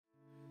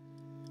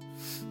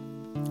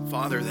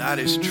Father, that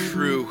is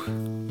true.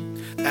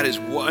 That is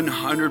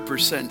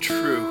 100%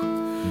 true.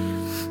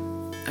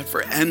 And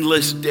for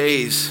endless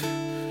days,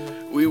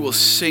 we will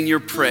sing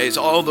your praise.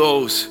 All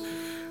those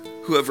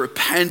who have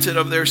repented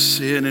of their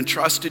sin and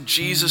trusted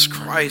Jesus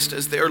Christ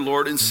as their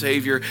Lord and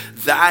Savior,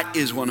 that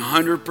is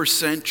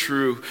 100%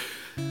 true,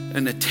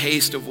 and a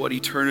taste of what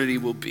eternity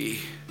will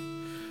be.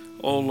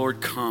 Oh Lord,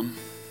 come.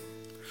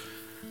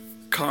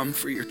 Come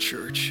for your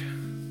church.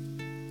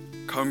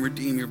 Come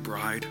redeem your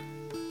bride.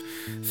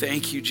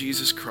 Thank you,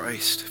 Jesus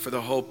Christ, for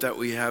the hope that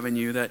we have in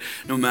you, that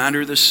no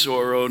matter the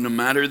sorrow, no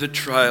matter the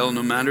trial,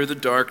 no matter the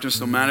darkness,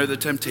 no matter the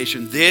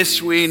temptation,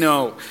 this we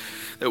know,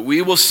 that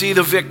we will see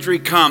the victory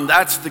come.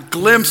 That's the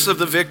glimpse of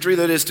the victory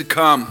that is to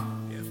come.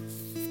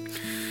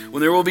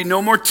 When there will be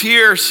no more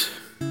tears,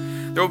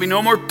 there will be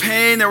no more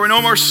pain, there will be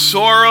no more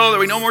sorrow, there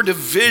will be no more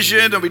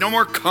division, there will be no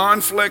more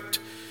conflict.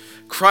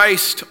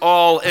 Christ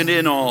all and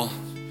in all.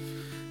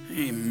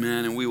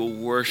 Amen. And we will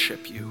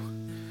worship you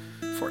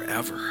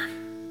forever.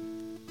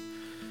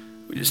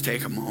 We just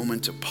take a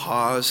moment to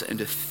pause and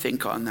to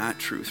think on that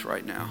truth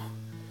right now.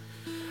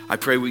 I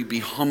pray we be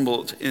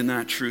humbled in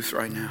that truth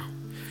right now.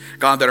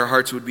 God, that our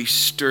hearts would be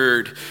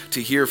stirred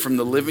to hear from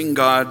the living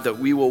God that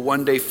we will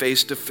one day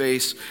face to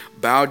face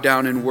bow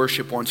down in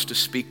worship wants to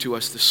speak to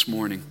us this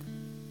morning.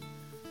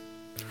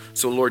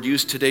 So Lord,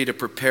 use today to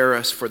prepare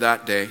us for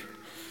that day.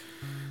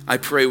 I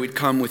pray we'd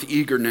come with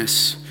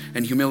eagerness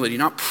and humility,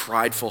 not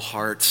prideful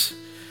hearts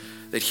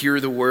that hear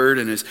the word,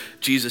 and as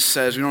Jesus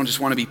says, we don't just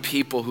want to be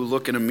people who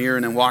look in a mirror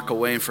and then walk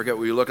away and forget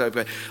what we look like,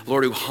 but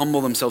Lord, who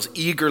humble themselves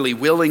eagerly,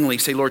 willingly,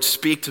 say, Lord,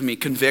 speak to me,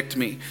 convict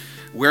me.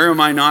 Where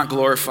am I not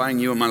glorifying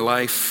you in my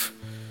life?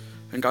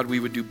 And God, we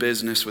would do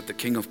business with the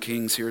King of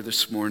Kings here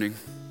this morning.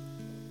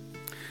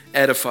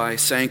 Edify,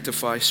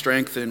 sanctify,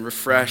 strengthen,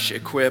 refresh,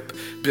 equip,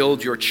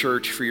 build your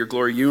church for your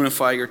glory,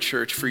 unify your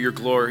church for your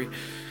glory.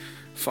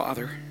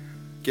 Father,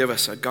 give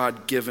us a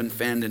God-given,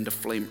 fanned into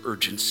flame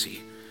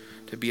urgency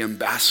to be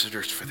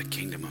ambassadors for the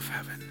kingdom of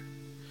heaven.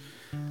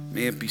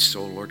 May it be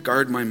so, Lord.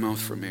 Guard my mouth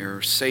from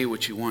error. Say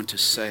what you want to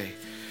say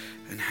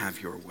and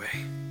have your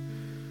way.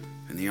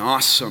 In the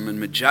awesome and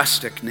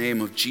majestic name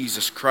of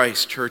Jesus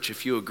Christ, church,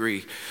 if you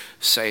agree,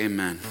 say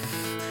amen.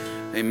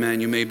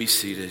 Amen. You may be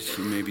seated.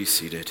 You may be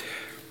seated.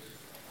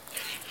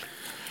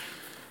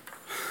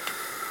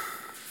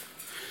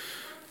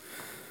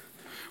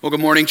 Well,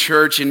 good morning,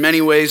 church. In many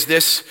ways,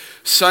 this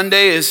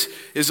Sunday is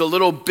a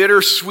little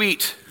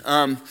bittersweet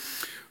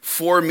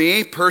for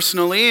me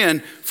personally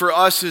and for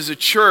us as a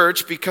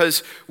church,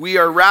 because we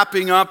are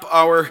wrapping up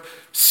our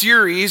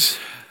series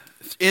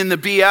in the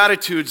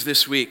Beatitudes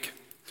this week.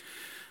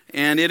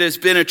 And it has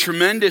been a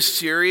tremendous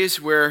series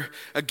where,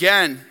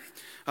 again,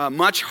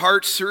 much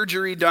heart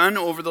surgery done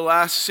over the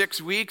last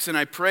 6 weeks, and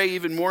I pray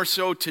even more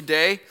so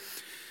today.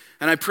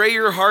 And I pray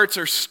your hearts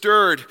are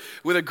stirred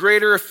with a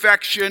greater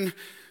affection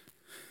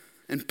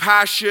and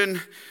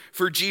passion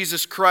for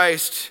Jesus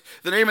Christ.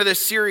 The name of this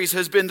series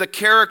has been the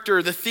character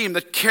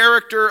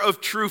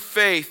of true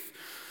faith.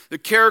 The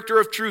character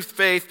of true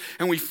faith.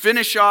 And we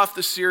finish off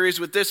the series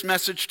with this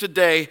message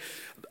today,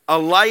 a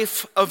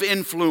life of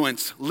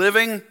influence,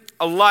 living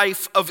a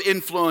life of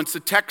influence.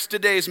 The text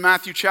today is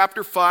Matthew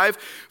chapter 5,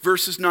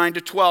 verses 9 to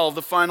 12,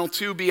 the final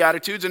two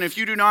Beatitudes. And if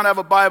you do not have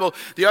a Bible,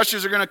 the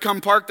ushers are going to come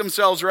park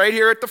themselves right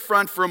here at the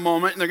front for a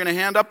moment, and they're going to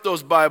hand up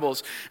those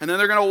Bibles. And then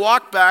they're going to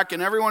walk back,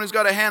 and everyone who's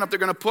got a hand up, they're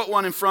going to put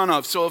one in front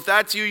of. So if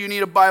that's you, you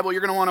need a Bible,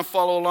 you're going to want to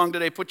follow along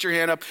today, put your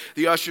hand up.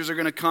 The ushers are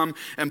going to come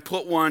and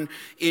put one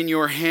in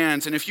your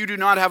hands. And if you do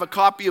not have a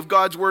copy of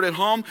God's Word at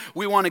home,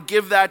 we want to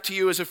give that to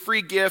you as a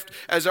free gift,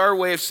 as our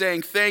way of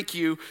saying thank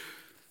you,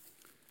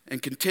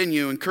 and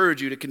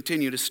encourage you to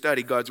continue to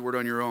study God's Word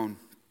on your own.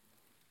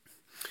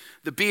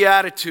 The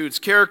Beatitudes,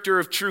 character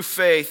of true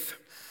faith.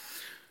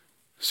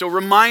 So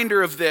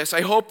reminder of this.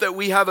 I hope that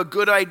we have a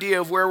good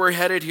idea of where we're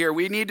headed here.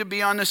 We need to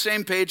be on the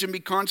same page and be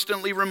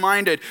constantly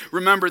reminded.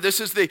 Remember, this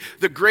is the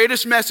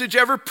greatest message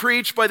ever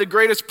preached by the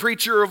greatest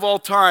preacher of all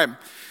time.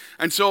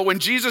 And so when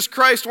Jesus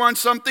Christ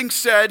wants something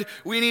said,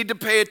 we need to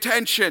pay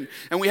attention.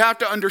 And we have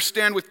to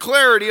understand with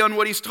clarity on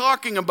what he's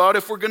talking about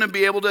if we're going to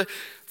be able to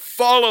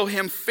follow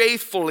him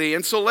faithfully.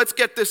 And so let's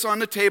get this on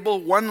the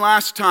table one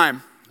last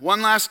time.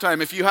 One last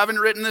time. If you haven't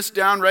written this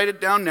down, write it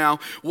down now.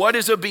 What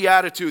is a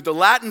beatitude? The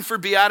Latin for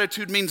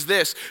beatitude means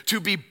this: to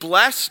be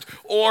blessed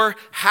or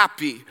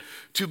happy.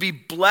 To be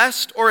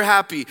blessed or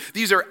happy.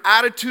 These are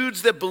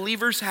attitudes that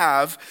believers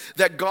have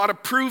that God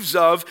approves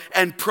of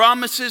and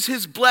promises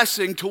his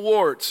blessing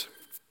towards.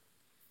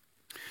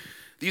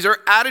 These are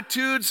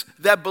attitudes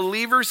that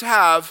believers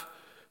have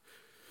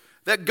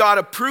that God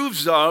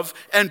approves of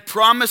and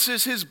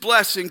promises his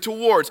blessing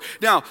towards.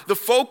 Now, the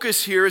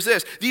focus here is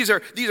this. These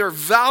are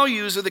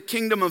values of the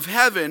kingdom of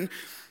heaven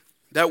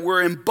that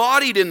were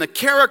embodied in the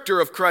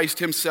character of Christ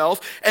himself,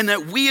 and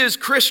that we as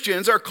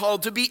Christians are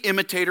called to be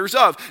imitators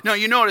of. Now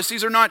you notice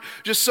these are not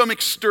just some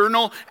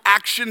external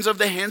actions of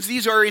the hands.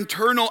 These are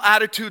internal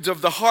attitudes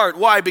of the heart.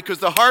 Why? Because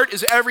the heart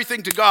is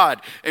everything to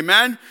God.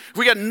 Amen? If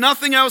we get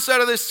nothing else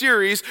out of this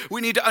series, we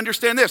need to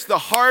understand this. The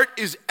heart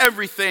is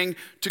everything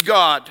to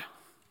God.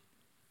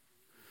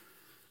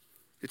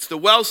 It's the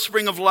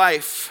wellspring of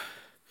life.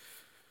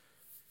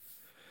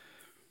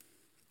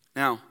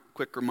 Now,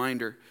 quick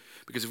reminder,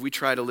 because if we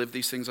try to live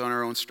these things on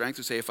our own strength,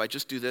 we say, if I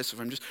just do this, if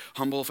I'm just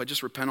humble, if I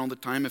just repent all the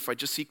time, if I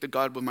just seek the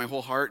God with my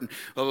whole heart, and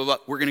blah, blah, blah,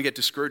 we're going to get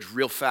discouraged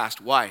real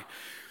fast. Why?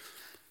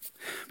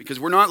 Because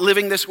we're not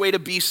living this way to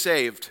be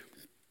saved.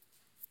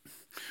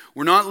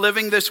 We're not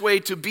living this way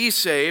to be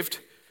saved,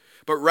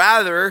 but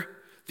rather,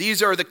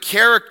 these are the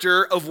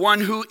character of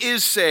one who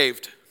is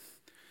saved.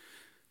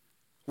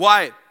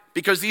 Why?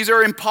 Because these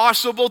are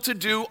impossible to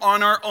do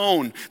on our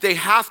own. They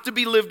have to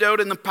be lived out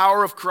in the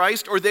power of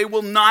Christ, or they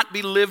will not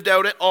be lived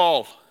out at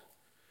all.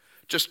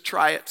 Just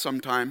try it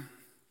sometime.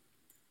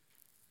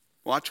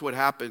 Watch what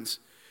happens.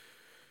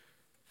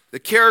 The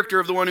character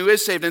of the one who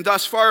is saved. And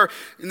thus far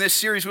in this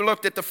series, we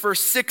looked at the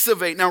first 6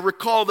 of 8. Now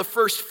recall the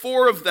first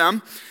 4 of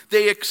them,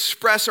 they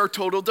express our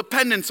total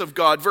dependence of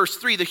God. Verse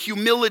 3, the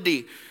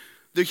humility,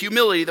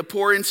 the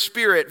poor in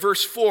spirit.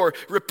 Verse 4,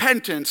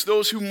 repentance,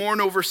 those who mourn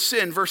over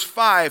sin. Verse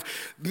 5,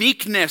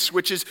 meekness,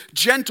 which is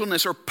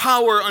gentleness or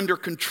power under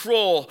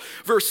control.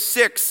 Verse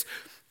 6,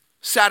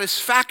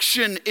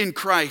 satisfaction in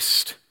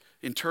Christ.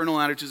 Internal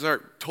attitudes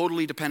are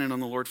totally dependent on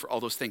the Lord for all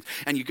those things.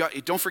 And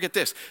don't forget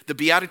this, the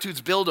Beatitudes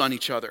build on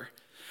each other.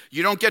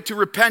 You don't get to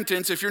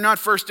repentance if you're not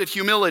first at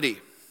humility.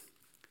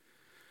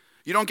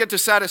 You don't get to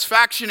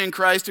satisfaction in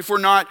Christ if we're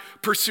not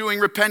pursuing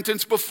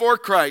repentance before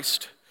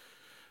Christ.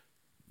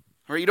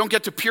 Or you don't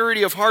get to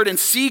purity of heart and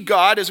see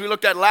God, as we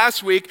looked at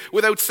last week,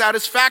 without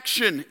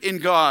satisfaction in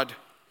God.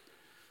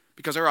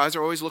 Because our eyes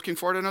are always looking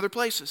for it in other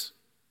places.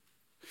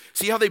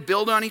 See how they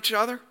build on each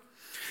other?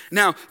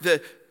 Now,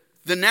 the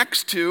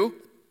next 2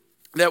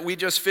 that we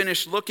just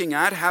finished looking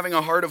at, having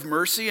a heart of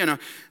mercy and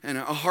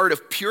a heart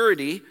of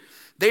purity,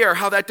 they are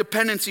how that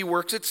dependency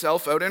works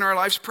itself out in our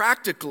lives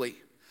practically.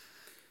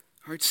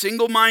 All right,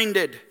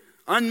 single-minded,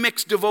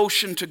 unmixed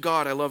devotion to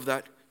God. I love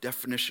that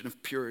definition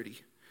of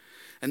purity.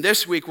 And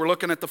this week, we're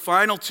looking at the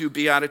final 2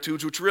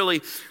 Beatitudes, which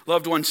really,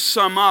 loved ones,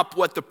 sum up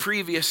what the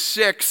previous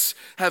 6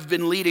 have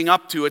been leading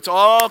up to. It's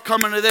all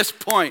coming to this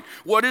point.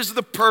 What is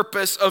the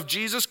purpose of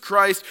Jesus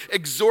Christ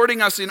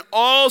exhorting us in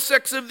all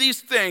 6 of these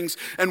things?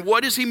 And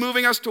what is he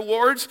moving us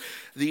towards?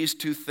 These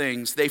 2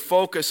 things. They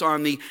focus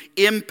on the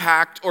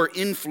impact or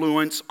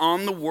influence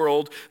on the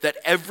world that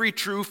every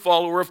true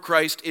follower of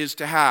Christ is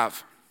to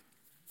have.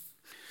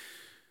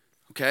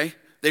 Okay?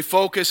 They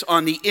focus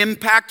on the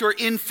impact or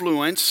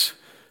influence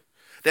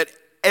that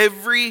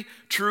every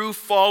true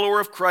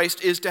follower of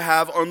Christ is to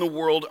have on the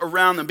world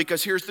around them.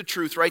 Because here's the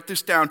truth, write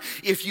this down.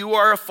 If you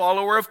are a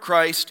follower of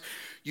Christ,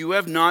 you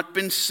have not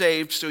been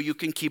saved so you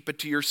can keep it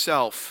to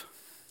yourself.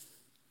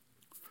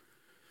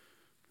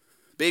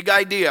 Big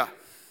idea.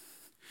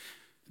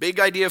 Big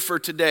idea for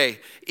today.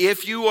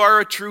 If you are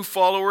a true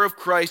follower of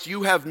Christ,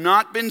 you have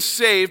not been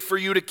saved for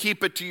you to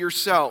keep it to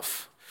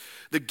yourself.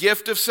 The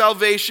gift of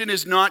salvation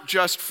is not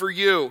just for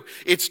you.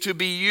 It's to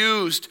be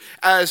used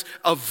as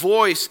a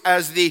voice,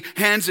 as the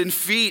hands and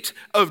feet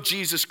of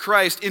Jesus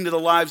Christ into the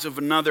lives of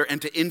another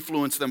and to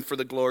influence them for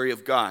the glory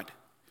of God.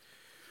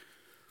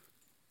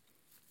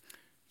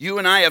 You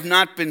and I have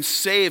not been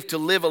saved to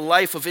live a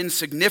life of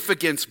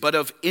insignificance, but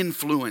of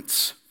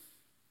influence.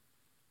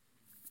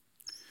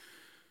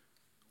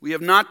 We have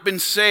not been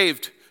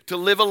saved to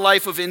live a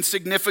life of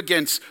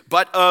insignificance,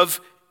 but of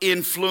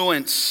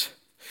influence.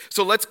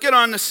 So let's get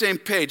on the same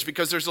page,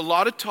 because there's a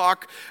lot of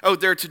talk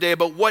out there today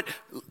about what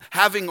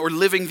having or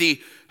living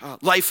the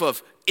life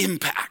of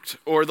impact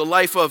or the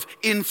life of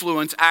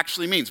influence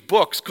actually means.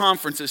 Books,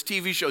 conferences,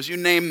 TV shows, you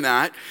name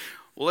that.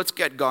 Well, let's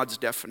get God's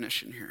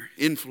definition here.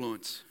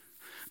 Influence.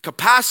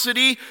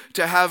 Capacity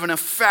to have an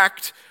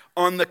effect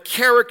on the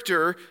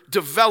character,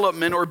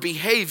 development, or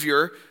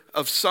behavior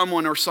of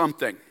someone or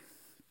something.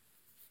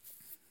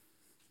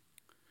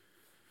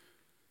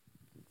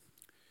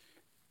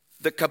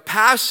 The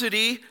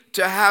capacity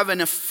to have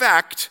an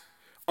effect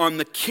on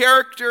the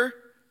character,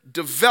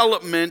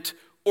 development,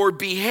 or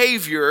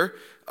behavior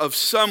of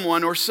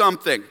someone or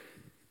something.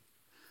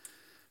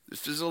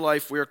 This is a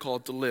life we are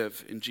called to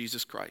live in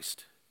Jesus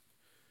Christ.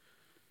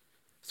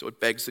 So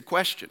it begs the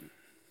question,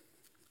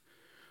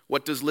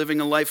 what does living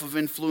a life of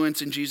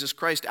influence in Jesus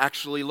Christ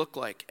actually look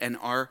like? And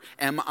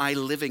am I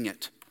living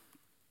it?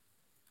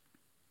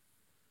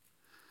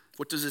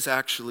 What does this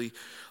actually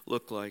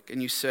look like?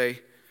 And you say,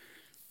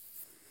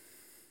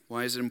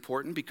 why is it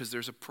important? Because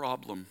there's a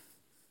problem.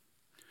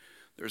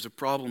 There's a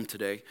problem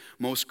today.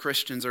 Most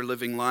Christians are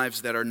living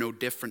lives that are no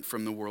different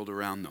from the world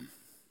around them.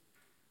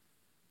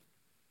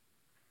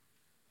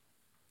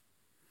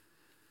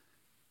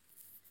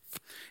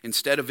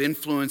 Instead of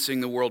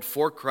influencing the world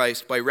for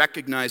Christ by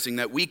recognizing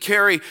that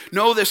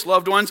know this,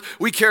 loved ones,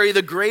 we carry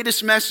the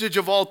greatest message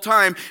of all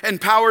time,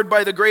 empowered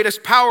by the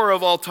greatest power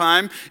of all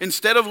time.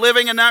 Instead of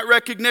living in that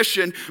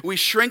recognition, we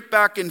shrink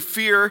back in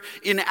fear,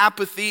 in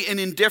apathy, in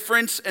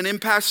indifference, and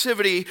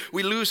impassivity.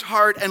 We lose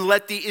heart and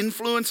let the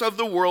influence of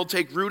the world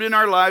take root in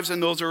our lives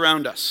and those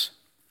around us.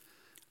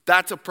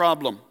 That's a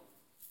problem.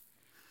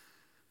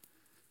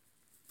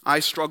 I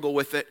struggle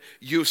with it.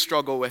 You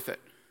struggle with it.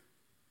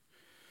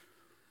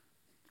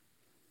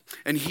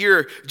 And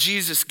here,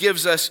 Jesus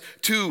gives us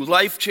two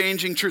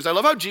life-changing truths. I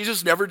love how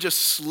Jesus never just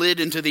slid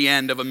into the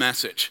end of a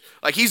message.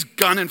 Like he's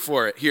gunning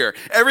for it here.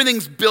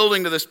 Everything's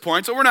building to this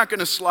point, so we're not going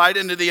to slide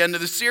into the end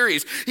of the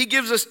series. He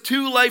gives us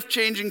two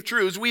life-changing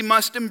truths we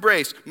must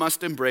embrace,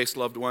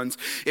 loved ones,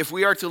 if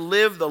we are to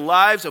live the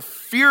lives of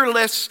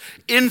fearless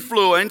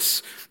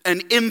influence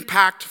and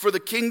impact for the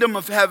kingdom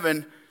of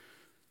heaven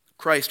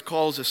Christ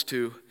calls us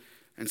to,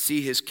 and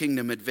see his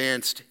kingdom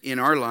advanced in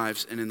our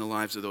lives and in the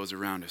lives of those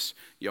around us.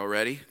 Y'all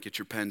ready? Get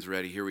your pens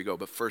ready. Here we go.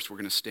 But first, we're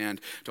going to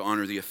stand to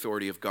honor the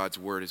authority of God's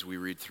word as we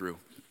read through.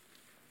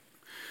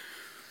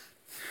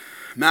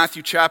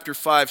 Matthew chapter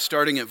 5,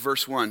 starting at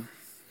verse 1.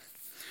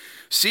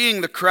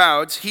 Seeing the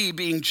crowds, he,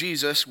 being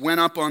Jesus, went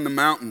up on the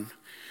mountain.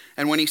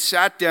 And when he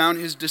sat down,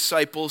 his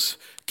disciples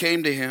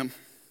came to him.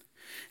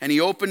 And he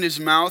opened his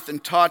mouth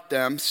and taught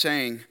them,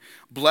 saying,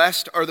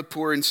 Blessed are the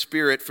poor in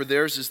spirit, for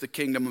theirs is the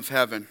kingdom of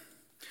heaven.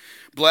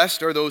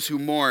 Blessed are those who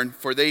mourn,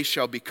 for they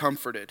shall be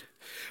comforted.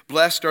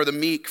 Blessed are the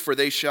meek, for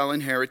they shall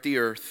inherit the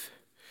earth.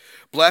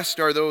 Blessed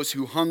are those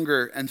who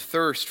hunger and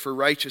thirst for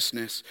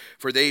righteousness,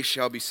 for they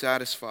shall be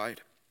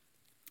satisfied.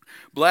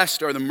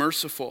 Blessed are the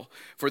merciful,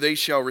 for they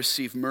shall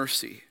receive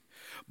mercy.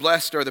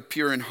 Blessed are the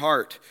pure in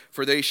heart,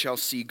 for they shall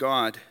see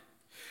God.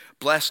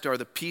 Blessed are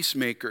the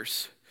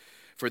peacemakers,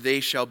 for they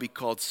shall be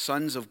called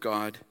sons of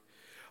God.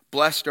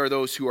 Blessed are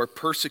those who are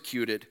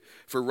persecuted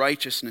for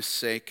righteousness'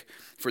 sake,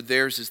 for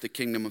theirs is the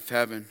kingdom of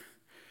heaven.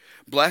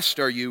 Blessed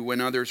are you when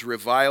others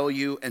revile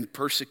you and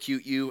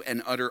persecute you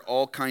and utter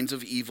all kinds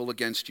of evil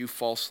against you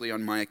falsely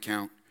on my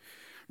account.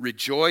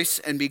 Rejoice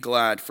and be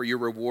glad, for your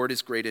reward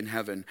is great in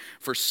heaven,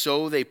 for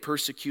so they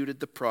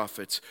persecuted the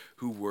prophets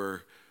who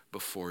were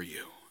before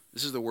you.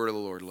 This is the word of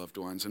the Lord, loved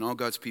ones. And all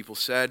God's people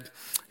said,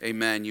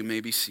 amen. You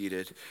may be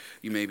seated.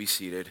 You may be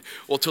seated.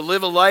 Well, to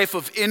live a life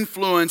of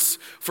influence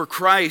for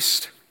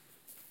Christ,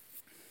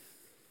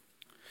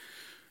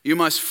 you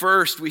must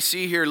first, we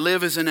see here,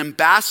 live as an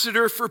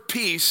ambassador for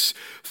peace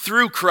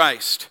through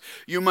Christ.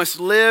 You must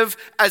live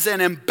as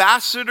an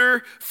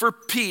ambassador for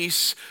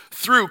peace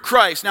through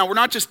Christ. Now, we're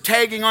not just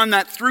tagging on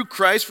that through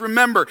Christ.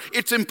 Remember,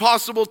 it's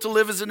impossible to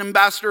live as an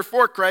ambassador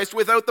for Christ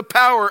without the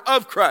power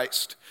of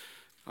Christ.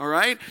 All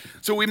right?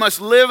 So we must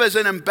live as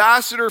an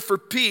ambassador for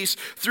peace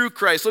through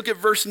Christ. Look at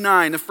verse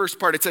 9, the first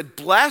part. It said,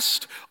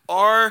 Blessed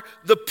are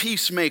the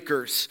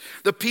peacemakers.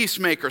 The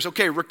peacemakers.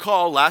 Okay,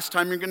 recall, last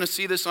time you're going to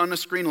see this on the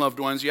screen,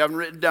 loved ones. You haven't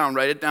written it down.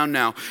 Write it down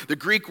now. The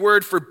Greek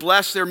word for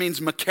blessed there means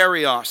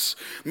makarios.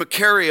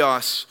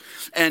 Makarios.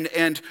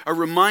 And a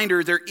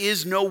reminder, there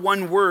is no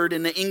one word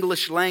in the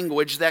English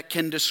language that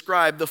can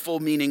describe the full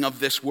meaning of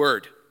this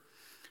word.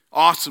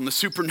 Awesome. The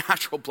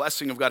supernatural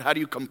blessing of God. How do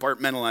you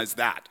compartmentalize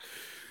that?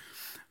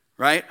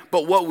 Right?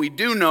 But what we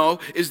do know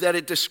is that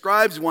it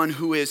describes one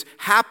who is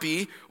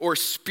happy or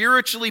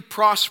spiritually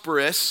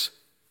prosperous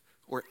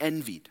or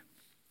envied.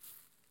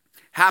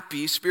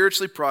 Happy,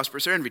 spiritually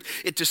prosperous, or envied.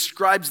 It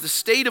describes the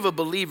state of a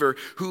believer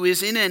who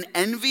is in an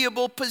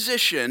enviable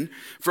position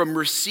from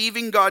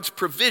receiving God's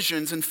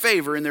provisions and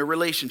favor in their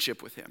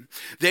relationship with him.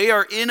 They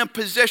are in a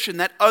position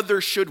that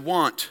others should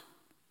want.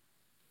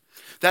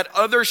 That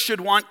others should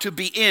want to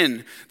be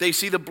in. They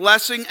see the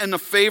blessing and the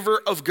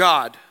favor of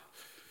God,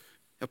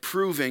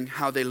 approving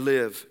how they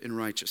live in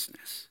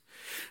righteousness.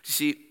 You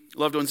see,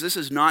 loved ones, this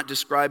is not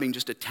describing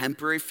just a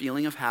temporary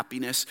feeling of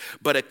happiness,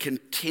 but a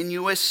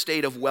continuous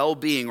state of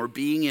well-being or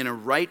being in a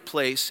right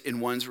place in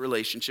one's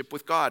relationship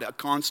with God, a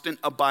constant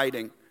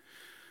abiding,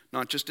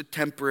 not just a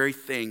temporary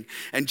thing.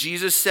 And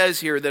Jesus says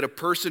here that a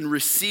person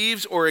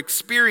receives or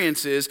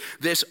experiences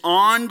this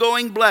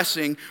ongoing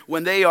blessing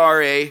when they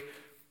are a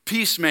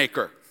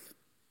peacemaker.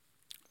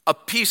 A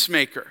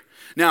peacemaker.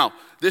 Now,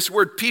 this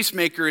word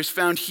peacemaker is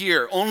found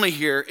here, only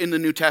here in the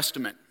New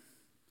Testament.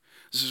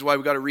 This is why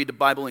we've got to read the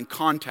Bible in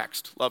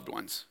context, loved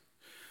ones.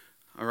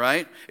 All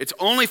right? It's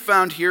only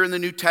found here in the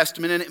New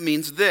Testament, and it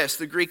means this.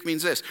 The Greek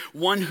means this.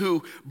 One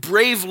who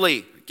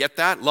bravely, get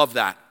that? Love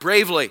that.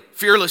 Bravely,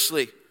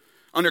 fearlessly,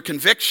 under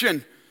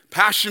conviction,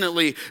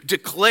 passionately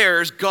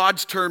declares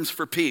God's terms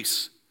for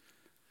peace.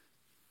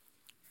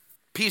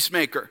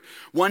 Peacemaker.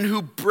 One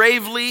who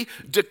bravely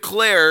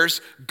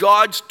declares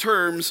God's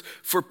terms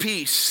for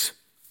peace,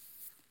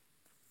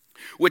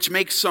 which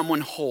makes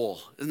someone whole.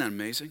 Isn't that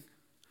amazing?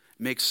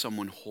 Makes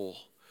someone whole.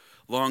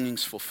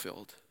 Longings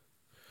fulfilled.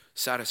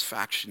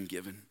 Satisfaction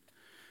given.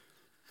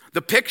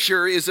 The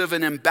picture is of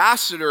an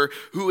ambassador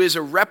who is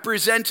a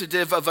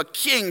representative of a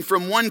king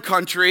from one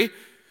country,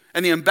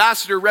 and the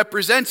ambassador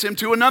represents him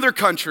to another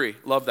country.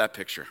 Love that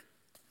picture.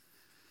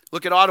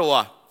 Look at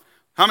Ottawa.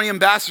 How many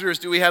ambassadors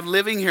do we have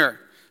living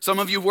here? Some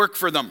of you work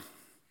for them.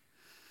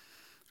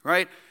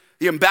 Right?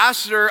 The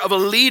ambassador of a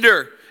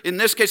leader, in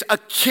this case, a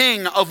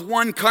king of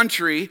one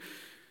country,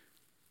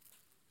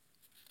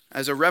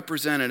 as a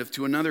representative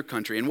to another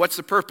country. And what's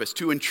the purpose?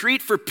 To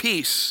entreat for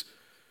peace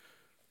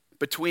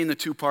between the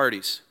two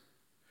parties.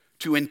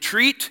 To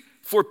entreat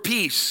for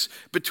peace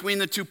between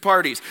the two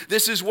parties.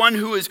 This is one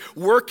who is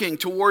working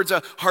towards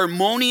a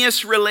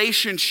harmonious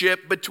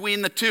relationship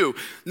between the two.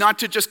 Not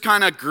to just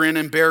kind of grin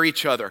and bear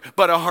each other,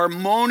 but a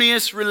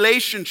harmonious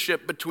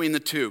relationship between the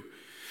two.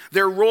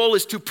 Their role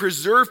is to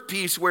preserve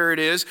peace where it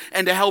is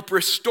and to help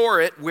restore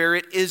it where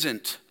it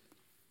isn't.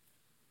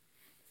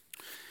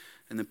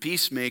 And the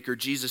peacemaker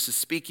Jesus is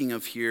speaking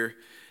of here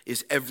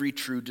is every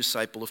true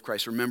disciple of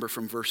Christ. Remember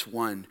from verse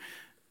 1,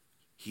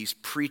 he's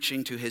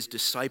preaching to his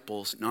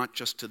disciples, not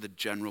just to the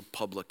general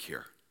public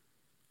here.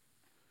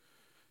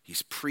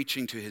 He's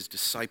preaching to his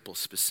disciples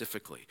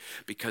specifically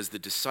because the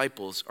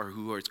disciples are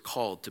who are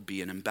called to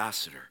be an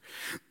ambassador.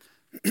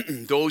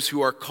 Those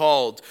who are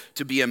called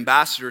to be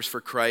ambassadors for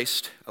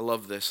Christ, I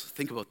love this,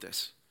 think about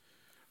this,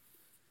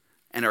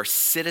 and are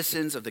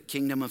citizens of the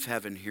kingdom of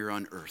heaven here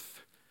on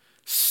earth.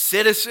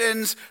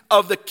 Citizens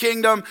of the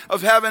kingdom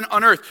of heaven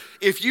on earth.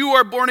 If you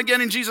are born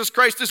again in Jesus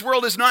Christ, this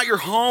world is not your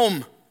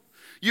home.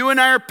 You and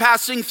I are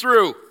passing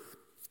through.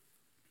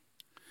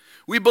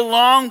 We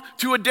belong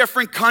to a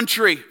different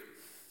country.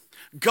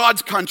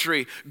 God's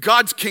country,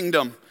 God's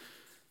kingdom,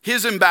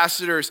 his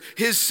ambassadors,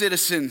 his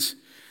citizens.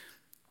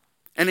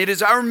 And it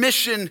is our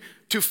mission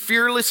to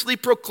fearlessly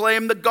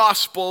proclaim the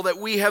gospel that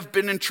we have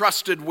been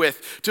entrusted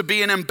with, to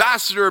be an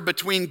ambassador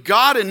between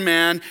God and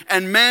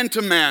man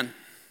to man.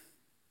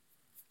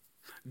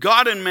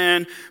 God and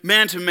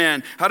man to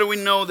man. How do we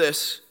know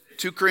this?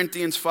 2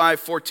 Corinthians 5,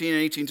 14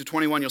 and 18 to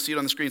 21, you'll see it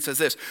on the screen, it says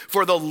this: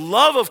 "For the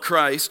love of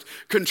Christ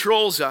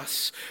controls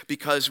us,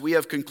 because we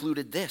have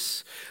concluded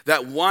this,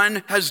 that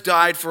one has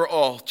died for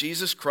all,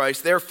 Jesus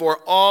Christ,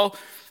 therefore all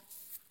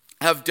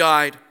have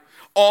died.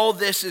 All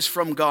this is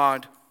from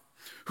God,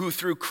 who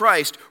through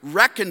Christ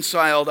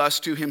reconciled us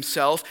to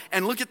himself,"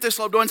 and look at this,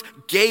 loved ones,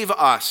 "gave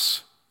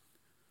us,"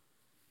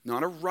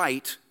 not a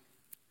right,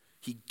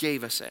 he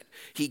gave us it.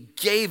 He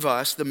gave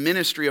us the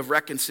ministry of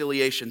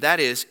reconciliation. That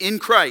is, in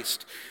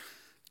Christ,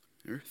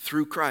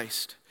 through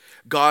Christ,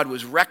 God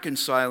was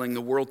reconciling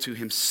the world to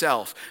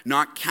himself,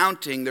 not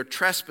counting their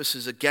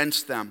trespasses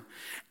against them,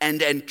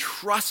 and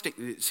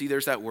entrusting, see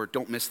there's that word,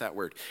 don't miss that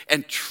word,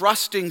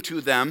 entrusting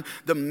to them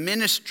the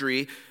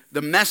ministry,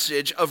 the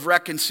message of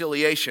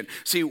reconciliation.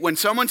 See, when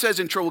someone says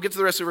we'll get to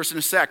the rest of the verse in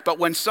a sec, but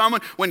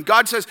when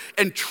God says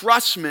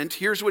entrustment,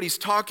 here's what he's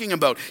talking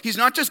about. He's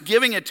not just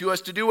giving it to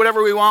us to do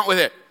whatever we want with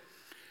it.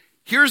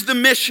 Here's the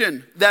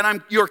mission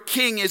that your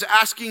king is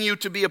asking you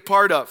to be a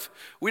part of.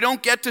 We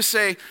don't get to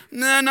say,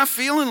 nah, not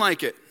feeling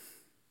like it.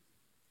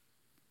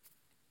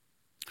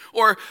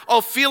 Or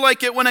I'll feel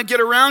like it when I get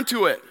around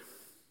to it.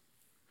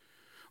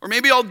 Or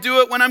maybe I'll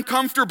do it when I'm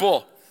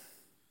comfortable.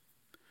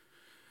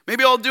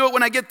 Maybe I'll do it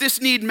when I get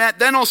this need met,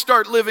 then I'll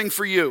start living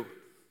for you.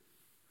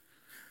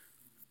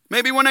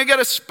 Maybe when I get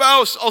a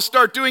spouse, I'll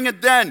start doing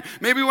it then.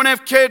 Maybe when I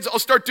have kids, I'll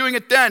start doing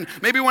it then.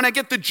 Maybe when I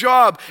get the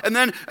job, and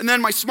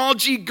then my small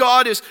g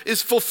God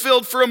is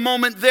fulfilled for a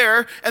moment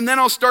there, and then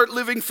I'll start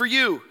living for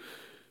you.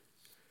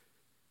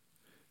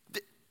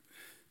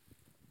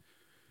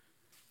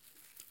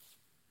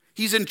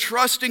 He's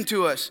entrusting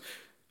to us.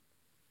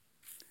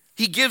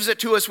 He gives it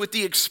to us with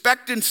the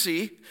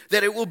expectancy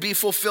that it will be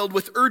fulfilled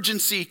with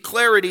urgency,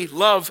 clarity,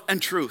 love,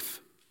 and truth.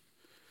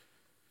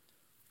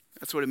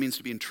 That's what it means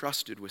to be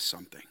entrusted with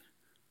something.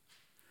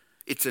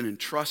 It's an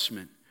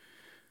entrustment.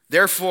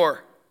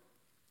 Therefore,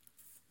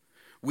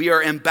 we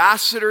are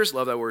ambassadors,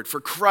 love that word,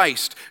 for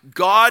Christ.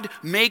 God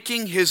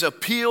making his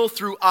appeal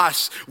through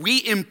us.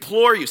 We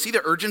implore you. See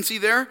the urgency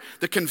there?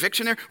 The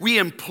conviction there? We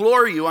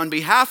implore you on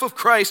behalf of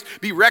Christ,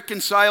 be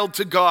reconciled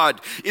to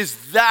God.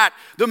 Is that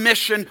the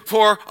mission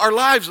for our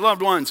lives,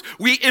 loved ones?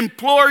 We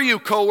implore you,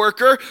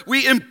 coworker.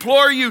 We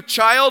implore you,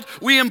 child.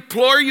 We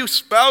implore you,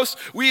 spouse.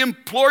 We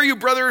implore you,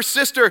 brother or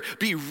sister,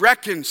 be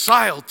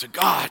reconciled to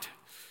God.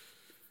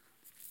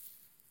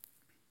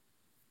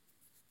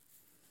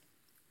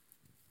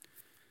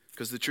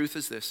 Because the truth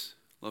is this,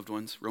 loved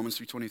ones, Romans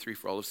 3:23,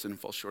 for all have sinned and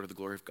fall short of the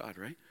glory of God,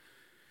 right?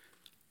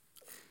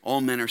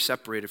 All men are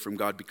separated from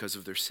God because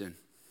of their sin.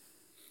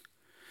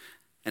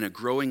 And a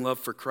growing love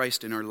for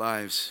Christ in our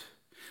lives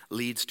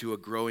leads to a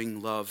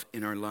growing love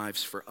in our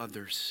lives for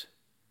others.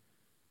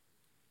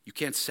 You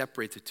can't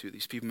separate the two.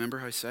 These people, remember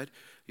how I said?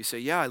 You say,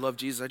 yeah, I love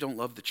Jesus, I don't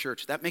love the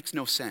church. That makes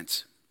no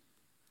sense.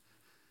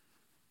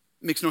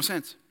 It makes no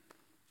sense.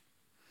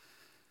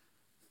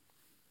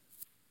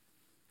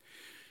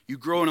 You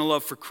grow in a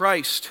love for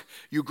Christ.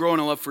 You grow in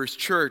a love for his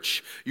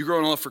church. You grow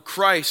in a love for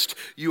Christ.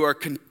 You are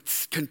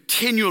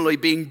continually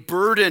being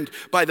burdened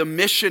by the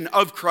mission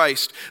of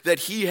Christ that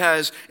he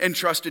has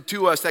entrusted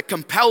to us, that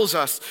compels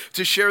us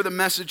to share the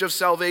message of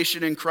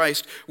salvation in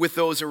Christ with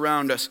those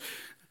around us.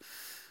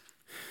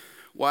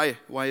 Why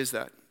is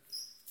that?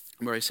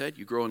 Remember I said,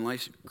 you grow in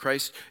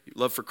Christ,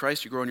 love for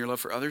Christ, you grow in your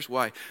love for others.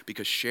 Why?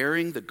 Because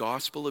sharing the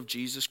gospel of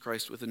Jesus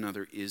Christ with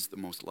another is the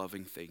most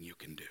loving thing you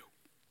can do.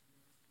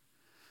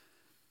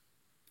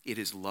 It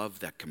is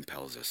love that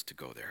compels us to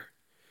go there,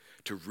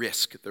 to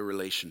risk the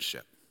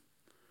relationship,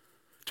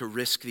 to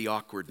risk the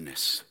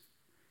awkwardness.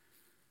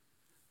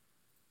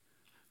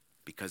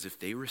 Because if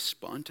they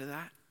respond to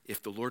that,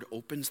 if the Lord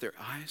opens their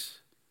eyes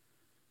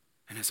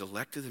and has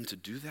elected them to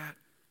do that,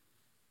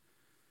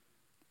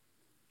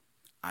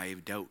 I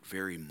doubt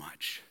very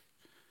much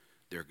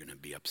they're going to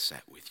be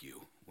upset with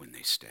you when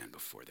they stand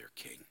before their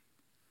king.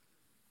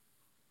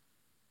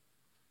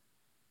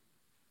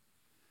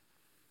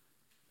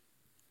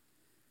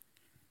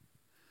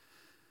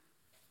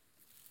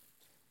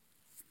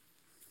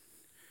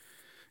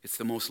 It's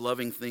the most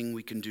loving thing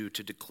we can do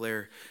to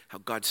declare how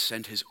God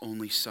sent his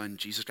only son,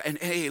 Jesus Christ. And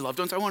hey, loved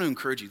ones, I want to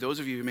encourage you. Those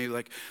of you who may be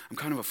like, I'm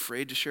kind of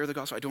afraid to share the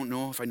gospel. I don't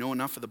know if I know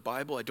enough of the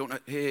Bible. I don't know.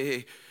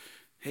 Hey,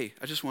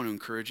 I just want to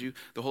encourage you.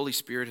 The Holy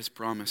Spirit has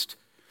promised,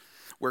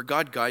 where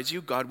God guides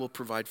you, God will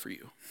provide for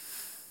you.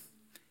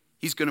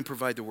 He's going to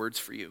provide the words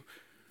for you.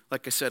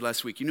 Like I said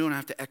last week, you don't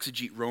have to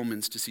exegete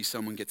Romans to see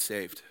someone get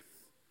saved.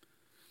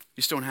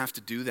 You just don't have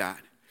to do that.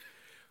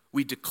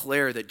 We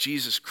declare that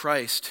Jesus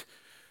Christ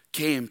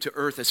came to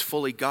earth as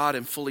fully God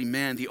and fully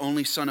man, the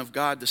only Son of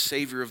God, the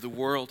Savior of the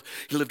world.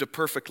 He lived a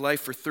perfect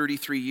life for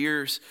 33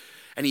 years,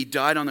 and he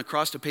died on the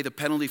cross to pay the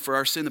penalty for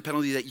our sin, the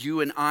penalty that you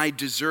and I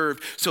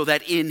deserved, so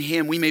that in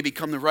him we may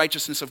become the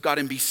righteousness of God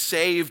and be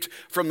saved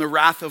from the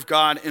wrath of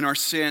God in our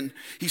sin.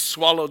 He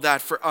swallowed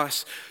that for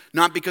us,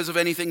 not because of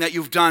anything that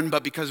you've done,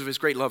 but because of his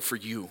great love for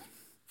you.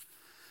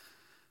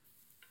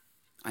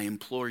 I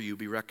implore you,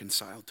 be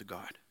reconciled to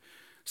God.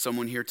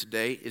 Someone here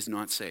today is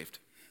not saved.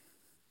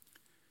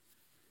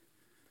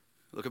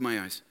 Look at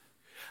my eyes.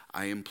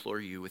 I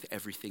implore you with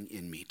everything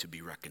in me to be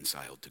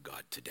reconciled to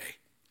God today.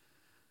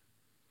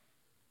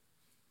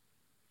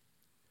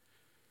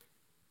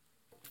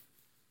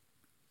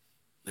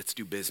 Let's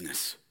do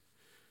business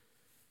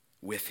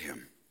with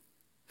him.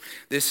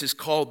 This is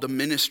called the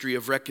ministry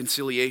of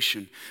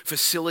reconciliation,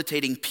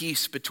 facilitating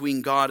peace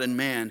between God and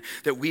man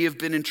that we have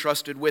been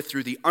entrusted with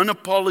through the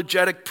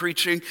unapologetic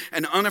preaching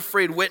and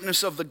unafraid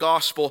witness of the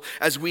gospel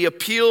as we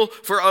appeal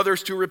for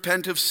others to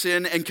repent of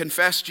sin and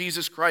confess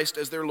Jesus Christ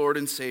as their Lord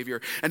and Savior.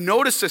 And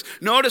notice this.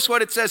 Notice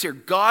what it says here.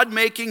 God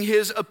making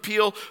his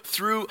appeal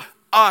through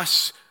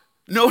us.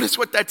 Notice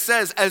what that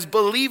says. As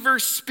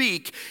believers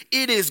speak,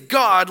 it is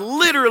God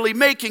literally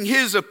making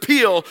his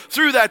appeal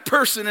through that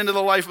person into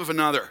the life of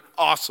another.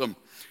 Awesome.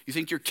 You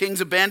think your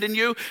king's abandoned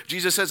you?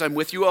 Jesus says, I'm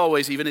with you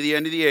always, even to the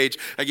end of the age.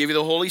 I give you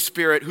the Holy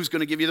Spirit who's going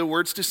to give you the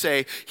words to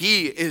say.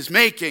 He is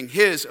making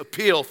his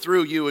appeal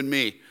through you and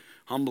me.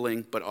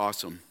 Humbling, but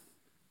awesome.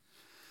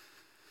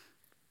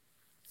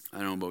 I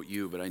don't know about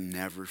you, but I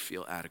never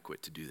feel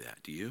adequate to do that.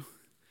 Do you?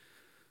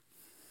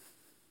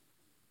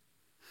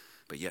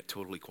 But yet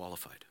totally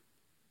qualified.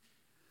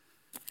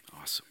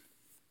 Awesome.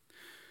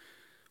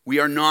 We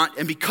are not,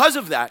 and because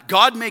of that,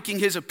 God making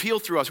his appeal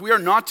through us, we are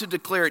not to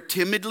declare it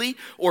timidly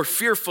or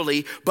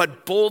fearfully,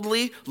 but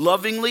boldly,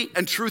 lovingly,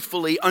 and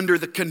truthfully under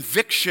the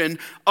conviction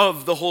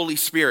of the Holy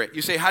Spirit.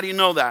 You say, how do you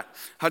know that?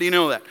 How do you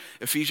know that?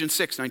 Ephesians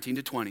 6,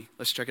 19-20.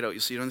 Let's check it out.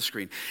 You'll see it on the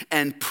screen.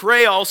 And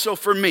pray also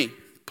for me,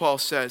 Paul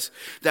says,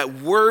 that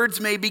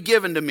words may be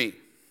given to me.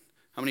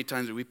 How many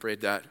times have we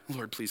prayed that?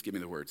 Lord, please give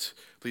me the words.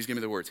 Please give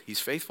me the words. He's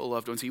faithful,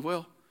 loved ones. He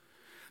will.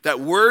 That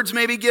words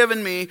may be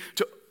given me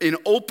to, in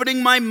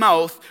opening my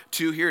mouth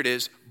to, here it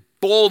is,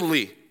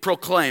 boldly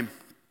proclaim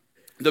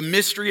the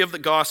mystery of the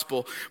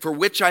gospel, for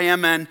which I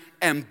am an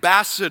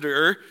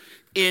ambassador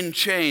in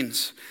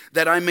chains,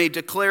 that I may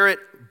declare it,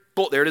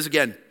 there it is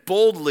again,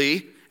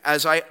 boldly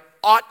as I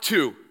ought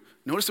to.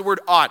 Notice the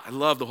word ought. I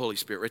love the Holy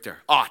Spirit right there.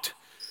 Ought.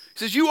 He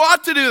says, you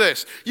ought to do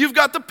this. You've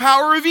got the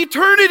power of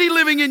eternity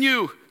living in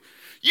you.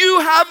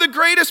 You have the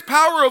greatest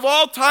power of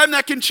all time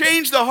that can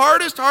change the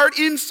hardest heart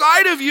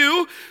inside of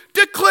you.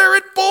 Declare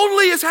it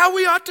boldly is how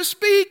we ought to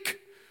speak.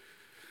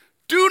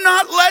 Do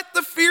not let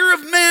the fear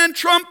of man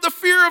trump the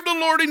fear of the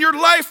Lord in your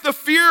life. The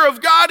fear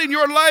of God in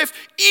your life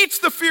eats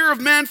the fear of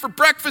man for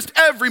breakfast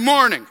every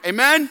morning.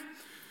 Amen?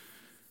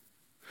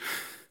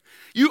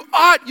 You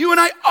and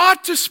I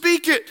ought to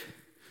speak it.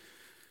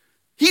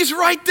 He's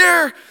right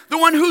there, the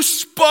one who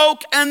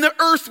spoke and the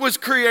earth was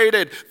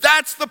created.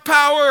 That's the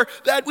power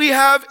that we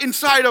have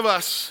inside of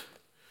us.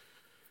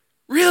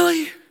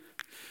 Really?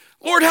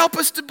 Lord, help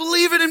us to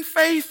believe it in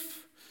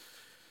faith.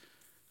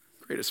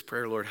 Greatest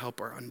prayer, Lord,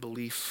 help our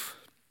unbelief.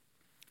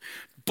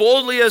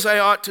 Boldly as I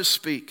ought to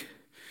speak.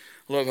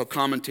 I love how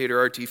commentator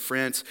R.T.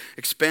 France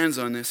expands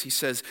on this. He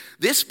says,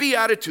 this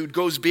beatitude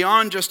goes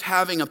beyond just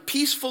having a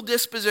peaceful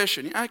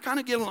disposition. I kind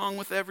of get along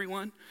with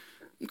everyone.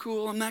 I'm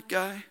cool, I'm that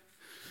guy.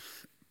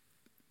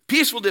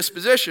 Peaceful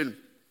disposition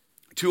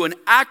to an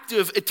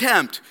active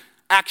attempt,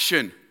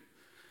 action.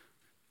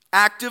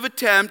 Active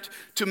attempt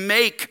to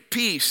make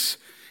peace.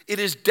 It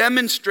is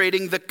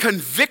demonstrating the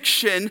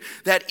conviction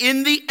that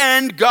in the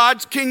end,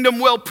 God's kingdom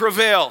will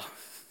prevail.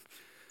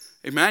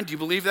 Amen? Do you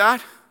believe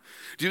that?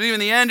 Do you believe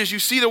in the end, as you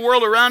see the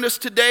world around us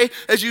today,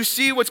 as you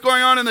see what's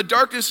going on in the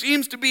darkness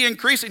seems to be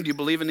increasing, do you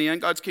believe in the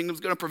end God's kingdom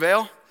is going to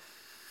prevail?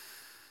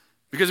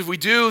 Because if we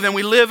do, then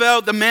we live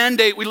out the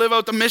mandate, we live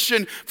out the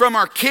mission from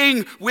our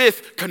King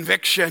with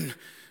conviction.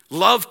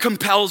 Love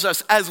compels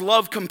us as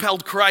love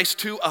compelled Christ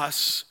to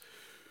us.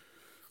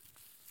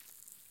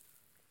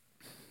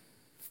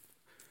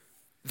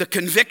 The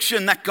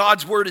conviction that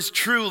God's word is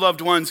true,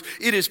 loved ones,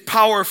 it is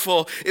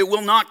powerful. It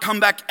will not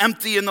come back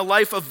empty in the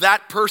life of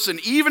that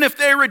person. Even if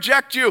they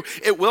reject you,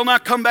 it will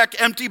not come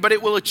back empty, but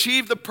it will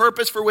achieve the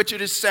purpose for which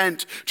it is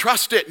sent.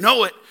 Trust it,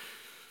 know it.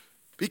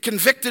 Be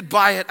convicted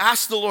by it.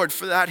 Ask the Lord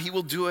for that. He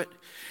will do it.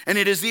 And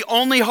it is the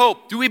only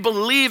hope. Do we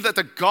believe that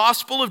the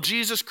gospel of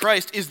Jesus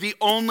Christ is the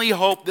only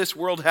hope this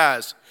world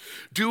has?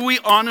 Do we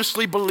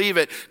honestly believe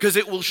it? Because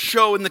it will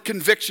show in the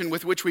conviction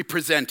with which we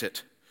present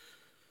it.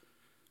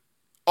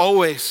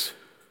 Always.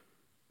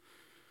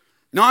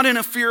 Not in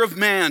a fear of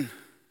man,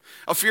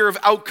 a fear of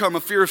outcome, a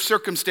fear of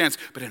circumstance,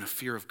 but in a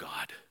fear of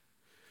God.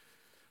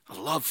 A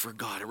love for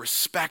God, a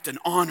respect, an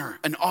honor,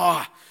 an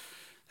awe.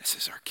 This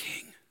is our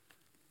King.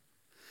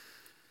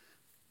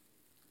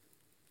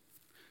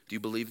 Do you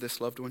believe this,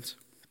 loved ones?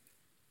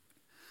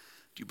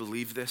 Do you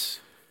believe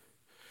this?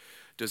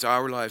 Does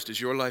our lives,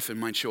 does your life and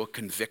mine show a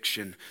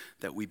conviction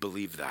that we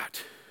believe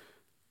that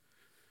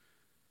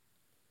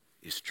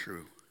is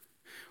true?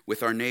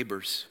 With our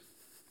neighbors,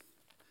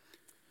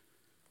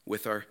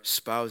 with our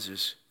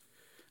spouses,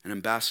 an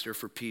ambassador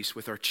for peace,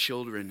 with our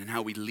children and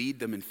how we lead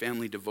them in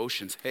family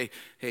devotions. Hey,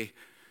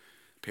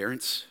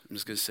 parents, I'm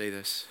just going to say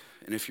this.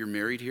 And if you're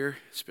married here,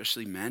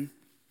 especially men,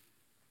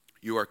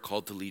 you are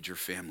called to lead your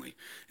family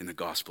in the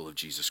gospel of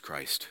Jesus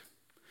Christ.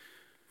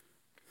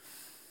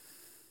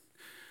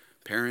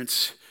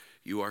 Parents,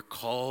 you are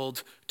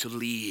called to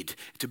lead,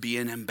 to be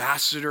an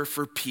ambassador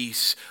for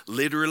peace,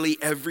 literally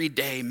every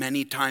day,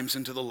 many times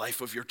into the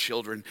life of your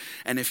children.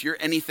 And if you're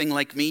anything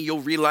like me,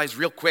 you'll realize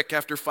real quick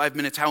after 5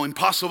 minutes how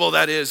impossible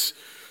that is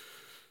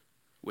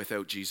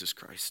without Jesus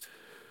Christ.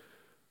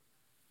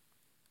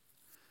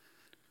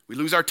 We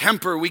lose our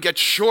temper, we get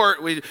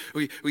short, we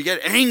get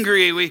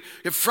angry, we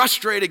get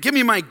frustrated. Give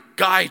me my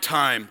guy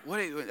time.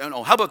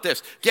 How about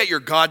this? Get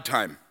your God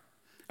time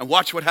and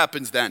watch what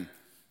happens then.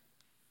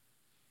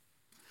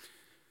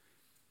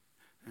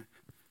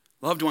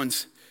 Loved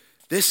ones,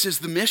 this is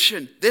the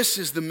mission. This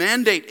is the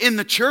mandate in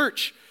the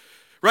church.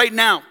 Right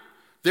now,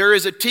 there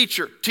is a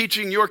teacher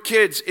teaching your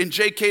kids in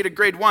JK to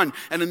grade 1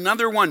 and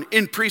another one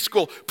in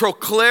preschool,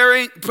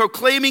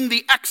 proclaiming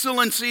the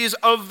excellencies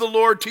of the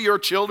Lord to your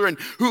children,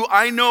 who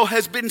I know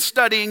has been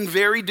studying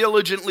very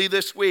diligently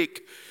this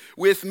week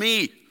with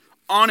me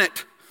on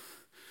it.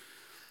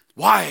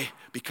 Why?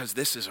 Because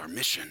this is our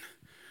mission.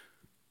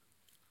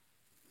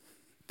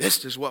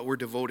 This is what we're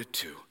devoted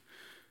to.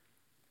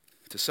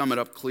 To sum it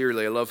up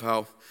clearly, I love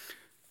how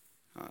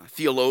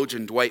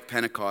theologian Dwight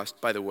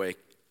Pentecost, by the way,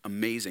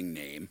 amazing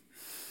name.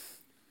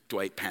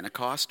 Dwight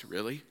Pentecost,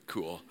 really?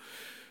 Cool.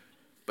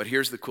 But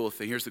here's the cool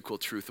thing, here's the cool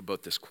truth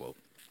about this quote.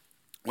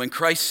 When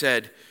Christ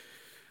said,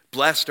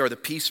 "Blessed are the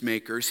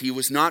peacemakers," he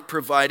was not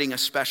providing a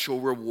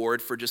special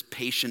reward for just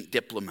patient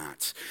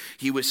diplomats.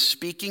 He was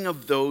speaking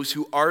of those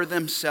who are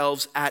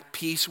themselves at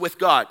peace with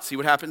God. See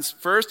what happens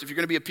first? If you're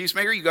going to be a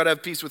peacemaker, you got to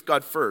have peace with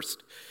God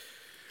first.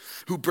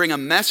 Who bring a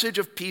message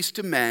of peace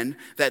to men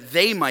that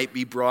they might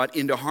be brought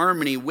into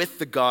harmony with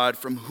the God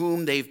from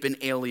whom they've been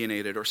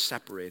alienated or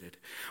separated.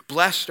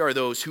 Blessed are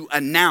those who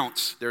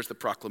announce, there's the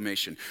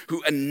proclamation,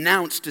 who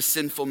announce to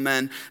sinful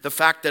men the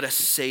fact that a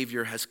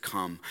Savior has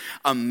come.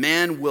 A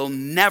man will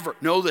never,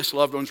 know this,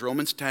 loved ones,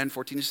 Romans 10,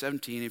 14 to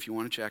 17, if you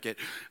want to check it.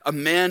 A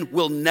man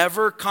will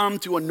never come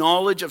to a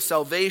knowledge of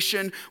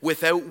salvation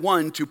without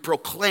one to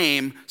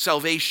proclaim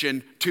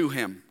salvation to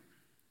him.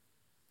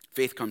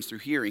 Faith comes through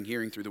hearing,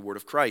 hearing through the word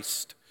of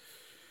Christ.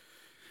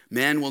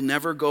 Man will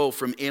never go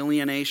from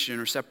alienation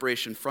or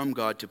separation from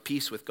God to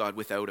peace with God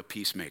without a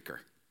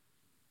peacemaker.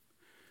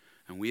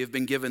 And we have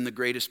been given the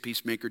greatest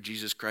peacemaker,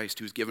 Jesus Christ,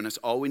 who's given us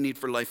all we need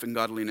for life and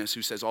godliness,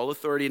 who says, "All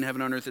authority in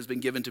heaven and on earth has been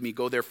given to me.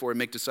 Go therefore and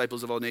make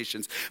disciples of all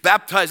nations,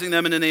 baptizing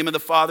them in the name of the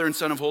Father and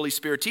Son of Holy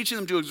Spirit, teaching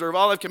them to observe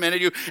all I've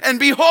commanded you. And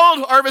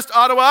behold, Harvest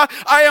Ottawa,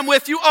 I am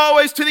with you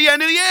always to the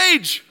end of the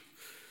age."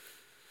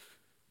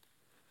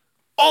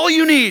 All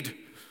you need.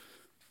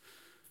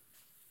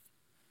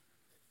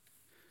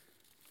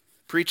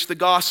 Preach the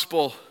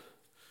gospel.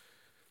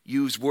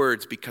 Use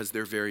words because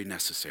they're very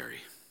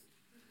necessary.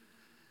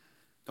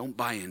 Don't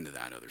buy into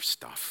that other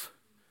stuff.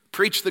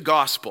 Preach the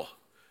gospel.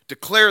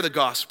 Declare the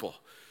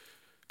gospel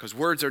because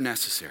words are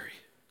necessary.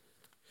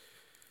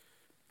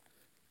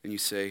 And you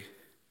say,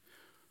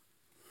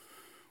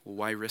 well,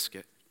 why risk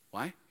it?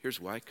 Why? Here's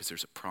why. Because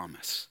there's a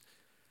promise.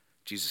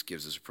 Jesus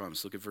gives us a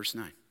promise. Look at verse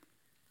 9.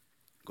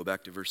 Go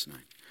back to verse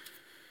 9.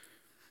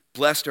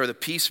 Blessed are the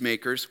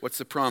peacemakers. What's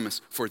the promise?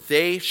 For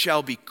they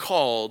shall be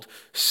called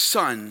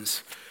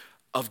sons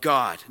of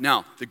God.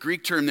 Now, the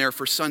Greek term there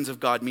for sons of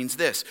God means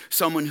this: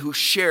 someone who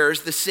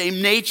shares the same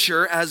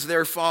nature as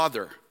their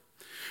father.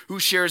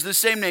 Who shares the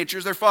same nature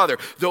as their father.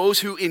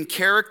 Those who in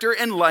character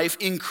and life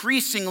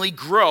increasingly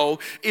grow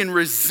in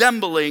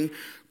resembling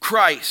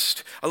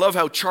Christ. I love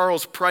how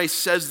Charles Price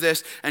says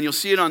this, and you'll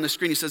see it on the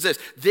screen. He says this: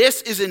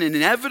 this is an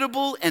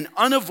inevitable and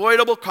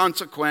unavoidable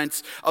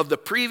consequence of the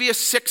previous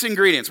 6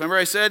 ingredients. Remember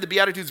I said the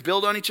Beatitudes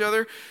build on each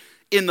other?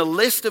 In the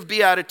list of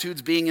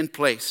Beatitudes being in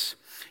place,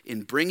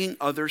 in bringing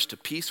others to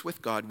peace with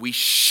God, we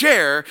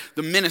share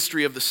the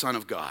ministry of the Son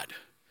of God.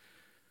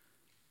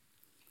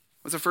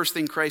 What's the first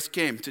thing Christ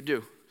came to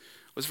do?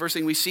 What's the first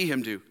thing we see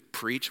him do?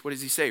 Preach. What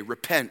does he say?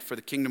 Repent, for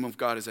the kingdom of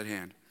God is at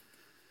hand.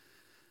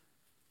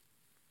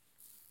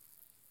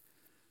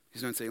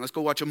 He's not saying, let's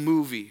go watch a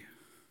movie.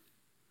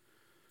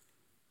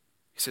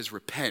 He says,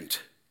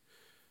 repent,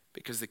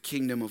 because the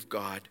kingdom of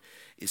God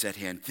is at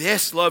hand.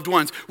 This, loved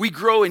ones, we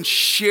grow in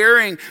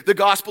sharing the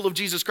gospel of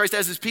Jesus Christ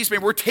as his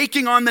peacemaker. We're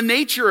taking on the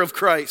nature of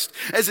Christ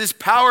as his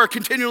power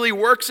continually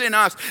works in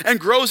us and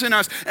grows in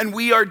us. And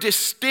we are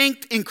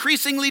distinct,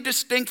 increasingly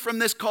distinct from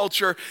this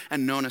culture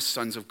and known as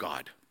sons of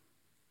God.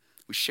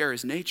 We share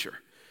his nature.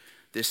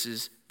 This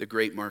is the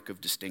great mark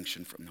of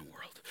distinction from the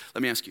world.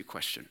 Let me ask you a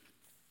question.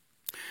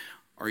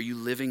 Are you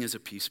living as a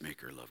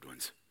peacemaker, loved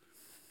ones?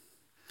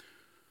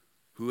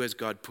 Who has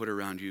God put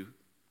around you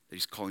that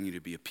he's calling you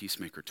to be a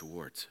peacemaker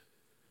towards?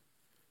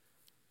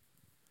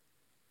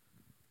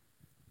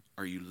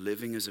 Are you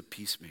living as a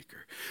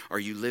peacemaker? Are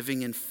you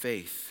living in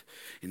faith,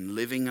 in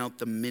living out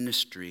the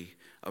ministry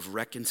of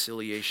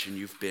reconciliation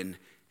you've been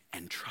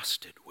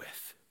entrusted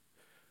with?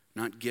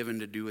 Not given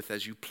to do with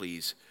as you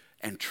please,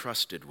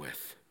 entrusted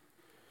with.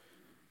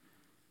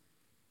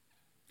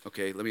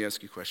 Okay, let me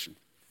ask you a question.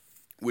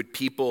 Would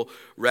people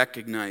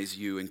recognize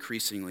you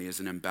increasingly as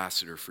an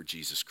ambassador for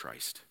Jesus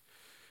Christ?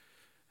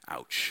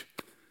 Ouch.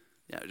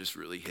 Yeah, it just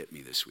really hit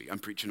me this week. I'm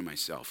preaching to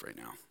myself right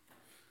now.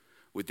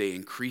 Would they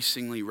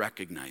increasingly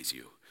recognize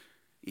you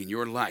in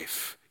your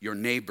life, your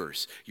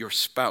neighbors, your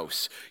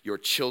spouse, your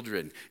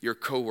children, your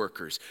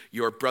coworkers,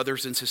 your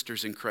brothers and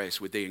sisters in Christ?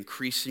 Would they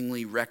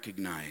increasingly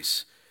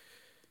recognize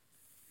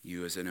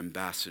you as an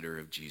ambassador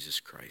of Jesus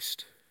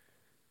Christ?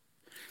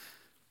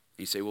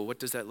 And you say, well, what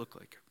does that look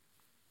like?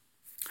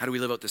 How do we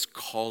live out this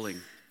calling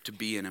to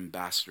be an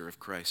ambassador of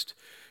Christ?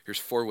 Here's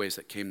 4 ways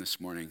that came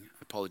this morning. I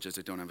apologize,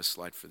 I don't have a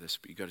slide for this,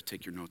 but you got to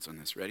take your notes on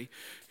this. Ready?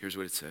 Here's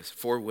what it says.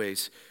 4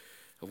 ways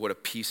of what a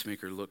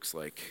peacemaker looks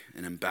like,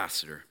 an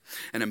ambassador.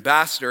 An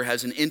ambassador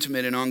has an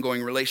intimate and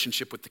ongoing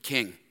relationship with the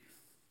king.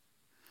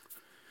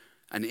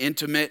 An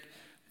intimate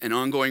and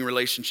ongoing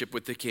relationship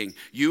with the king.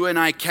 You and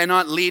I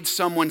cannot lead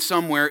someone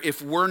somewhere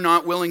if we're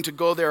not willing to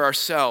go there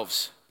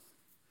ourselves.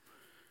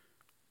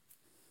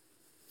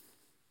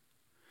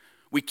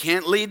 We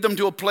can't lead them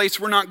to a place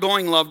we're not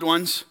going, loved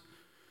ones.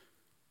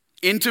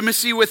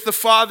 Intimacy with the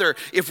Father.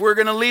 If we're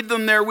going to lead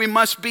them there, we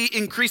must be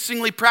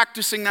increasingly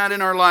practicing that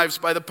in our lives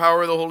by the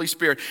power of the Holy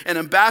Spirit. An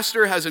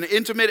ambassador has an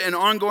intimate and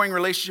ongoing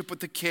relationship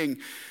with the King.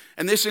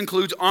 And this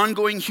includes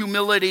ongoing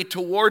humility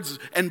towards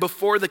and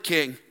before the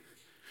King.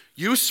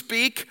 You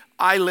speak,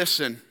 I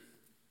listen.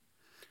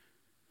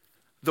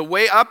 The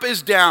way up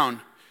is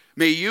down.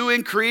 May you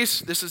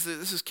increase. This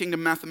is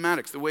kingdom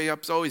mathematics. The way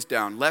up is always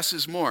down. Less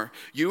is more.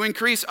 You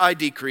increase, I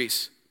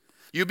decrease.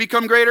 You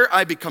become greater,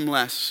 I become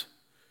less.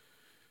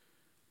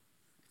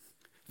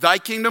 Thy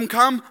kingdom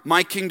come,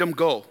 my kingdom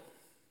go.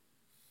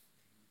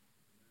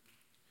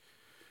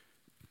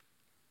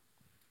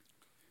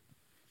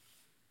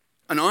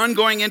 An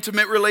ongoing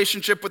intimate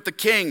relationship with the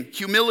King,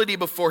 humility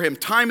before him,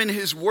 time in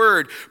his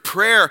word,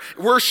 prayer,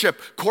 worship,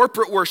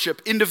 corporate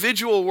worship,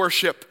 individual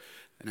worship.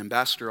 An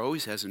ambassador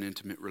always has an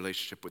intimate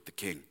relationship with the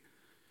King.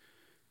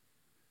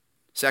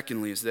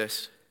 Secondly is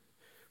this,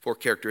 4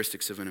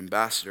 characteristics of an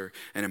ambassador.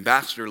 An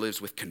ambassador lives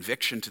with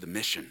conviction to the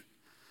mission.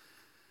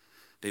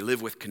 They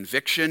live with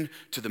conviction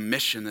to the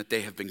mission that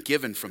they have been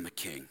given from the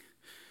King.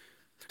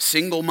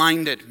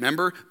 Single-minded,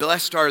 remember?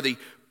 Blessed are the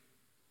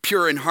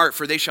pure in heart,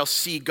 for they shall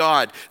see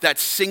God. That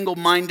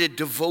single-minded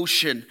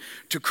devotion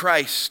to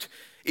Christ,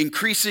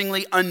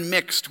 increasingly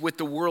unmixed with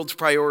the world's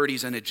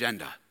priorities and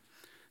agenda.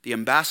 The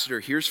ambassador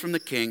hears from the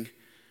King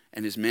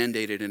and is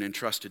mandated and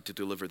entrusted to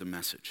deliver the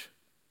message.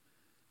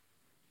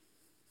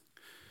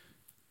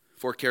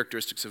 4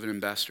 characteristics of an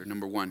ambassador.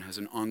 Number 1, has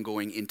an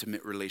ongoing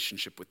intimate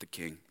relationship with the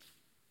King.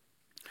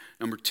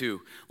 Number 2,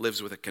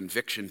 lives with a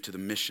conviction to the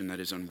mission that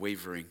is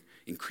unwavering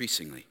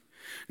increasingly.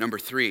 Number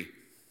 3,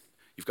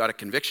 you've got a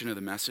conviction of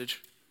the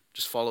message,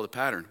 just follow the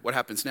pattern. What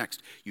happens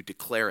next? You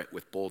declare it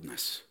with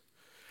boldness.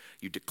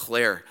 You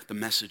declare the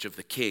message of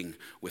the King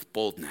with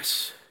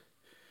boldness.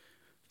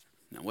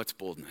 Now, what's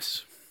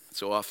boldness?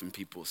 So often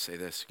people say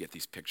this, you get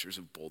these pictures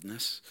of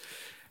boldness,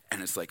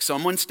 and it's like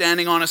someone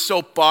standing on a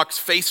soapbox,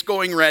 face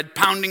going red,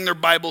 pounding their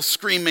Bible,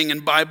 screaming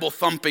and Bible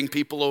thumping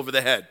people over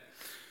the head.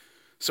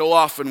 So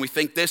often we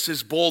think this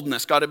is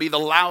boldness, got to be the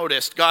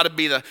loudest, got to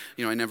be the,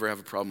 I never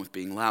have a problem with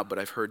being loud, but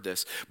I've heard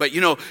this. But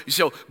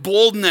so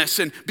boldness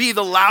and be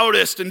the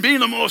loudest and be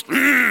the most,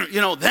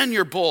 then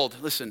you're bold.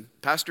 Listen,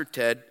 Pastor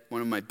Ted,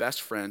 one of my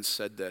best friends,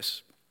 said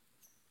this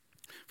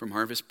from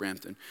Harvest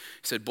Brampton.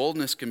 He said,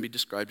 boldness can be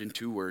described in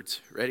 2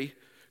 words. Ready?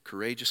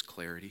 Courageous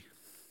clarity.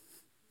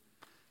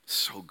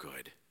 So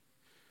good.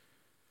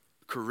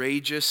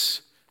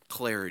 Courageous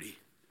clarity.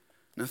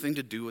 Nothing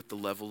to do with the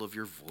level of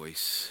your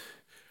voice.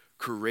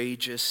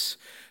 Courageous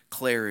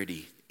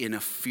clarity in a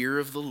fear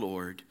of the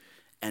Lord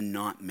and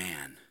not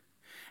man,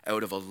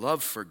 out of a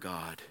love for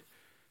God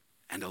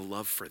and a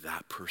love for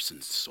that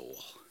person's soul,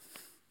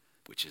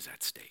 which is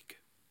at stake.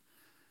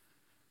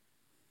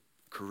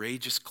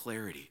 Courageous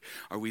clarity.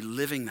 Are we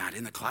living that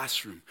in the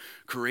classroom?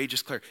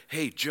 Courageous clarity.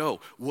 Hey, Joe,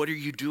 what are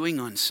you doing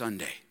on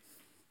Sunday?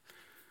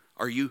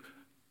 Are you,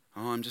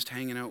 I'm just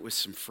hanging out with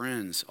some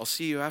friends. I'll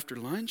see you after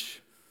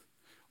lunch.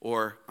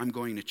 Or I'm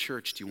going to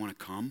church. Do you want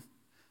to come?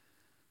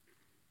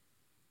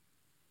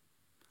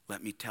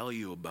 Let me tell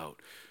you about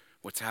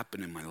what's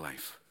happened in my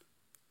life.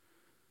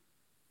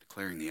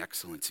 Declaring the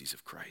excellencies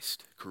of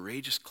Christ.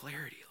 Courageous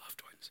clarity,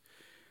 loved ones.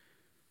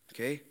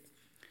 Okay?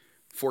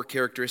 4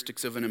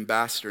 characteristics of an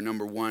ambassador.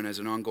 Number 1, as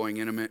an ongoing,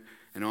 intimate,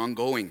 and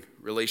ongoing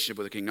relationship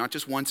with the king. Not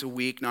just once a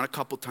week, not a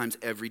couple times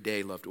every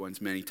day, loved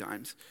ones, many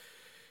times.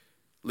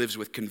 Lives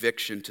with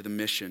conviction to the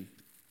mission.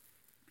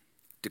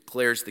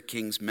 Declares the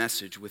king's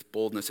message with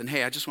boldness. And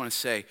hey, I just want to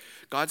say,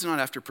 God's not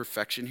after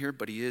perfection here,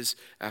 but he is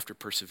after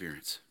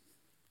perseverance.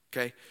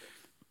 Okay?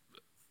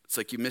 It's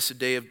like you miss a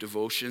day of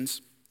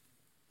devotions.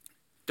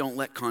 Don't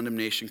let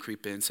condemnation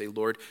creep in. Say,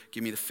 Lord,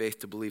 give me the faith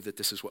to believe that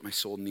this is what my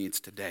soul needs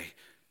today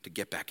to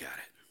get back at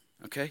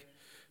it. Okay?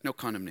 No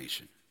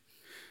condemnation.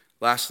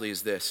 Lastly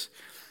is this.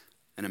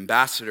 An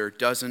ambassador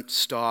doesn't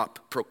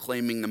stop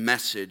proclaiming the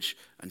message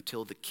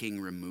until the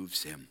king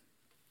removes him.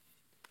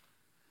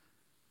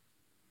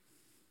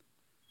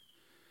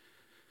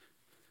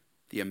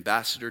 The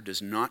ambassador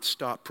does not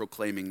stop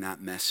proclaiming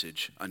that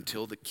message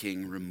until the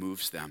king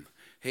removes them.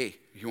 Hey,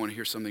 you want to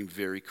hear something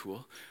very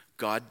cool?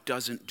 God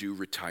doesn't do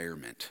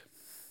retirement.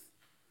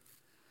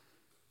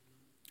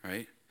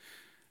 Right?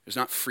 There's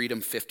not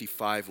freedom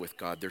 55 with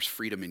God. There's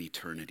freedom in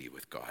eternity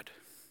with God.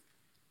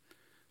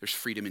 There's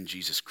freedom in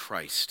Jesus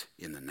Christ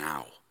in the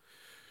now.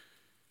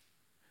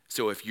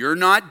 So if you're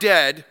not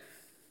dead,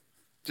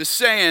 just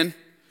saying,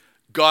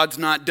 God's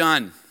not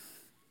done.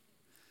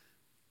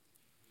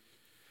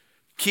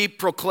 Keep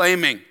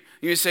proclaiming.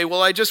 You say,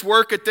 well, I just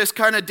work at this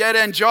kind of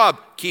dead-end job.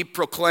 Keep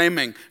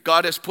proclaiming.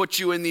 God has put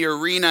you in the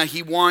arena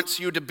he wants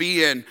you to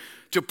be in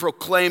to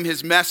proclaim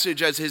his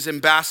message as his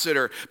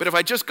ambassador. But if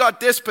I just got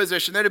this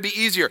position, then it'd be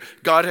easier.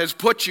 God has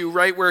put you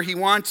right where he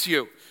wants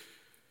you.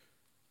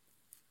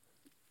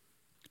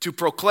 To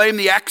proclaim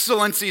the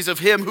excellencies of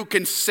him who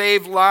can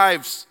save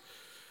lives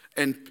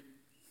and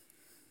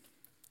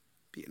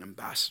be an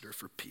ambassador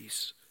for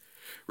peace.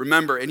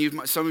 Remember,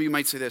 and some of you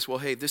might say this, well,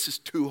 hey, this is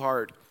too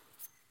hard.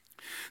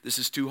 This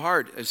is too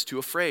hard. It's too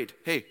afraid.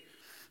 Hey,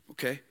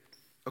 okay.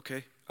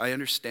 I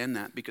understand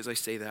that because I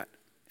say that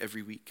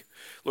every week.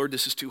 Lord,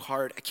 this is too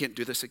hard. I can't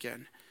do this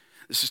again.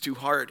 This is too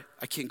hard.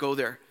 I can't go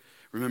there.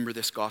 Remember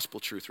this gospel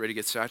truth. Ready to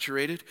get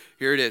saturated?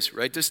 Here it is.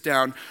 Write this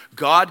down.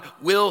 God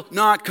will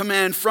not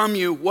command from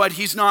you what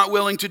he's not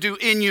willing to do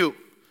in you.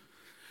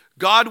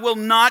 God will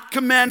not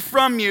command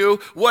from you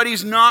what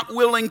he's not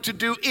willing to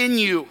do in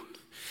you.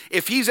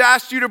 If he's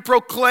asked you to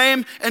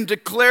proclaim and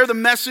declare the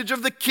message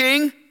of the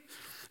king,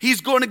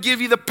 he's going to give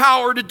you the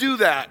power to do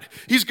that.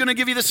 He's going to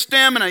give you the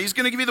stamina. He's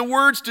going to give you the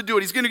words to do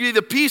it. He's going to give you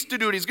the peace to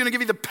do it. He's going to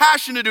give you the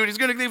passion to do it. He's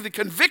going to give you the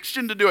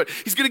conviction to do it.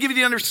 He's going to give you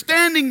the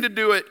understanding to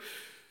do it.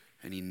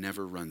 And he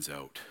never runs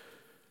out.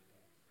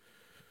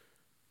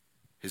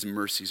 His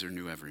mercies are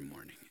new every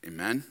morning.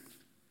 Amen?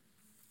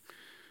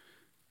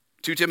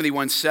 2 Timothy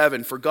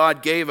 1:7, for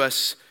God gave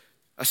us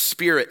a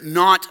spirit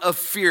not of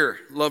fear,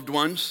 loved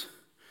ones,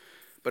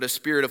 but a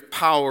spirit of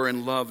power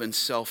and love and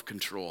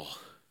self-control.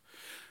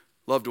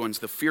 Loved ones,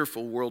 the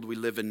fearful world we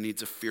live in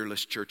needs a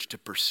fearless church to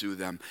pursue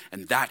them.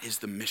 And that is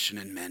the mission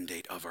and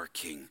mandate of our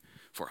King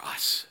for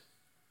us.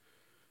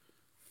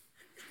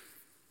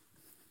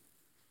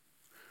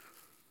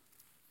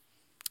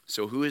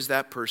 So who is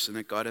that person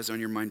that God has on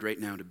your mind right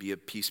now to be a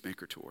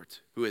peacemaker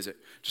towards? Who is it?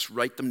 Just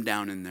write them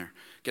down in there.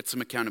 Get some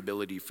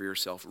accountability for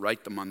yourself.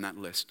 Write them on that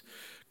list.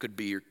 Could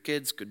be your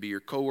kids, could be your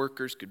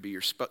coworkers, could be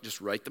your spouse.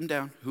 Just write them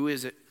down. Who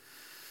is it?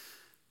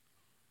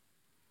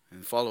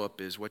 And the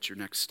follow-up is, what's your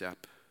next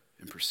step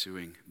in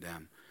pursuing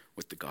them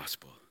with the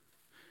gospel?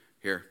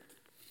 Here,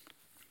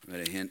 I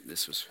got a hint.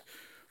 This was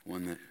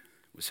one that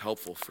was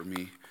helpful for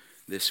me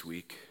this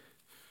week.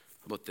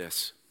 How about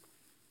this?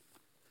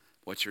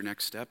 What's your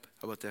next step?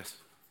 How about this?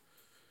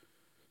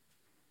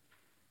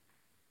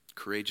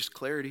 Courageous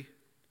clarity.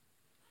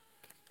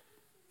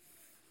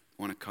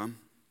 Want to come?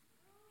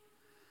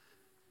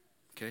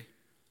 Okay.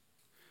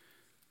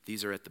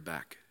 These are at the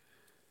back.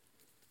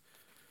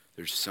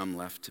 There's some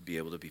left to be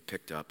able to be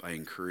picked up. I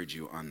encourage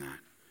you on that.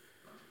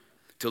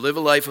 To live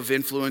a life of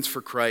influence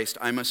for Christ,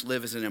 I must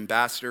live as an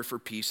ambassador for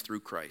peace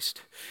through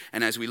Christ.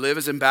 And as we live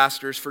as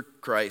ambassadors for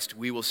Christ,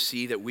 we will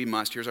see that we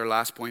must, here's our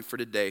last point for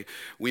today,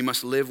 we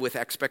must live with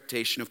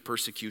expectation of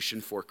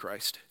persecution for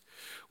Christ.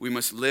 We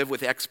must live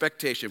with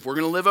expectation. If we're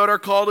going to live out our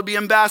call to be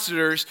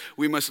ambassadors,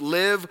 we must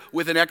live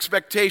with an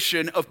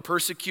expectation of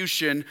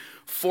persecution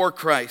for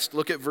Christ.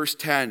 Look at verse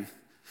 10.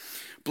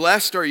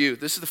 Blessed are you.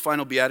 This is the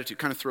final beatitude.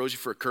 Kind of throws you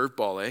for a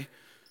curveball, eh?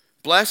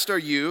 Blessed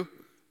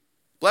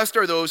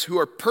are those who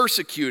are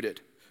persecuted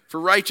for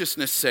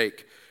righteousness'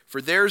 sake,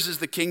 for theirs is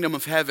the kingdom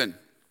of heaven.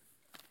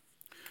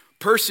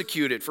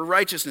 Persecuted for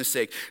righteousness'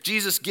 sake.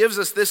 Jesus gives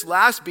us this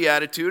last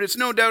beatitude. It's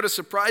no doubt a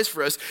surprise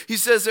for us. He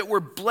says that we're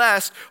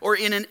blessed or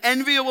in an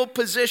enviable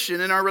position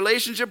in our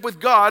relationship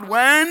with God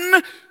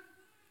when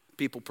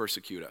people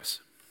persecute us.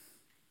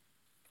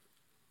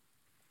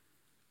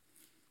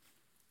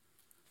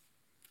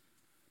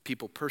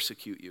 People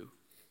persecute you.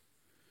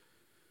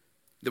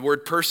 The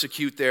word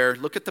persecute there,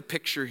 look at the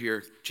picture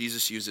here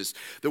Jesus uses.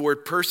 The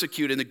word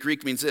persecute in the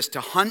Greek means this, to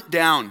hunt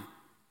down.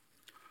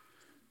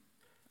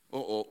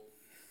 Uh-oh.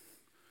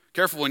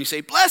 Careful when you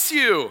say, bless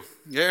you.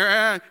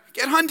 Yeah,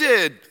 get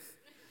hunted.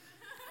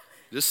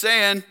 Just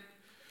saying.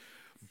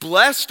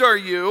 Blessed are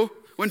you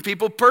when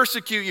people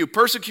persecute you.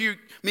 Persecute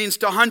means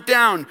to hunt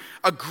down,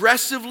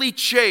 aggressively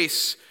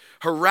chase,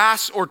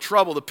 harass, or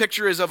trouble. The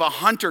picture is of a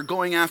hunter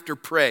going after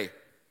prey.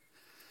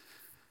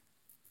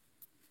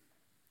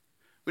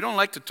 We don't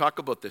like to talk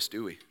about this,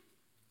 do we?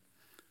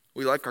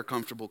 We like our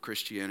comfortable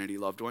Christianity,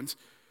 loved ones.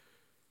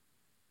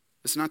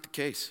 It's not the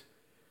case.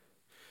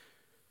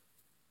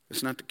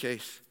 It's not the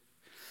case.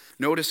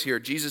 Notice here,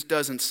 Jesus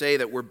doesn't say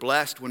that we're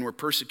blessed when we're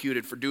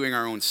persecuted for doing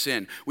our own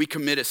sin. We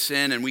commit a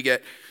sin and we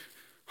get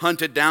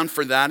hunted down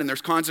for that and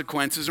there's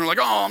consequences and we're like,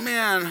 oh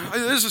man,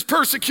 this is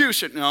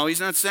persecution. No,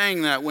 he's not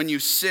saying that when you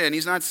sin.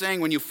 He's not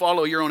saying when you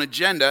follow your own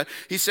agenda.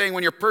 He's saying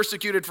when you're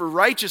persecuted for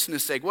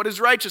righteousness' sake. What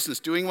is righteousness?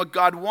 Doing what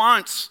God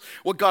wants,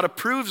 what God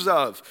approves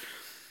of.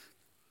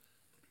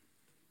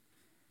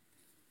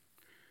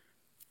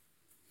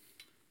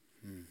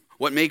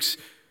 What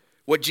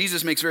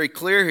Jesus makes very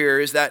clear here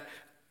is that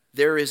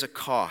there is a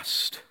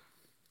cost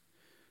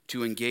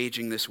to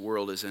engaging this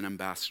world as an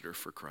ambassador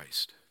for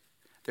Christ.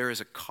 There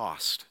is a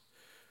cost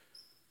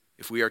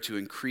if we are to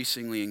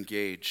increasingly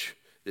engage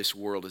this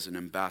world as an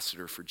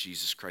ambassador for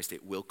Jesus Christ.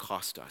 It will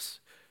cost us.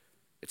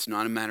 It's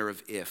not a matter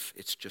of if,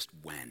 it's just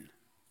when.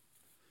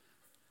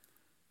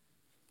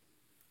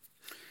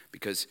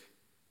 Because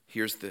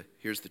here's the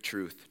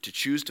truth. To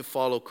choose to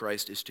follow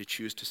Christ is to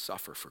choose to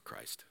suffer for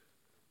Christ.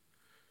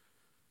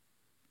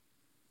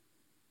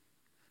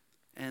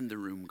 And the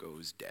room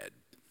goes dead.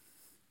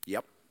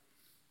 Yep.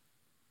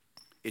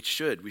 It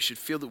should. We should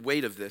feel the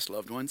weight of this,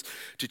 loved ones.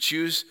 To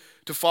choose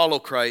to follow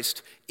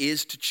Christ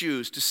is to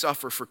choose to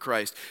suffer for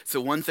Christ. It's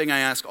the one thing I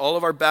ask all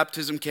of our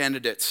baptism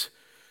candidates.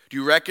 Do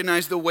you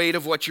recognize the weight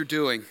of what you're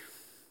doing?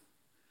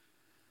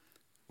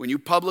 When you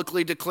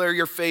publicly declare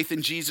your faith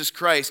in Jesus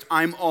Christ,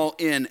 I'm all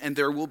in, and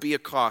there will be a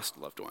cost,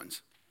 loved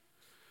ones.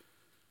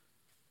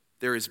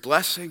 There is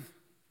blessing,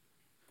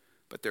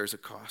 but there's a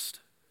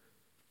cost.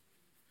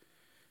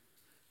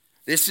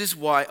 This is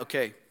why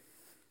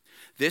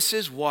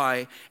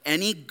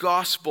any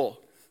gospel,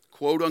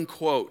 quote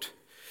unquote,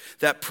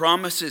 that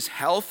promises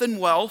health and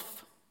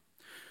wealth,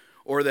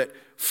 or that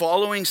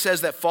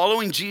says that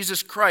following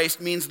Jesus Christ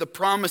means the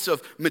promise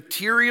of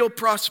material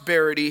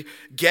prosperity,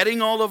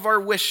 getting all of our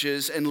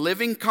wishes, and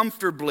living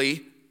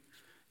comfortably,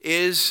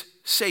 is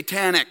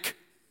satanic.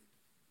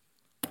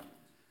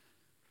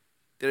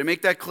 Did I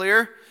make that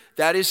clear?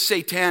 That is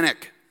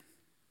satanic.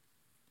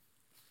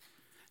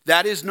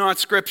 That is not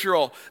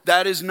scriptural.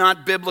 That is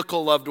not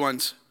biblical, loved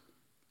ones.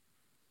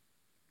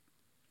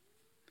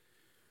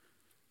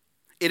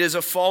 It is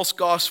a false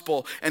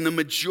gospel. And the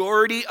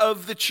majority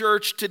of the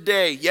church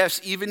today, yes,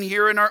 even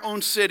here in our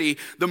own city,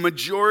 the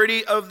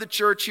majority of the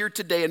church here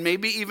today, and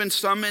maybe even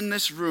some in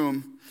this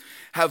room,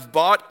 have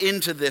bought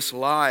into this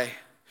lie.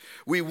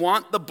 We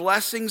want the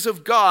blessings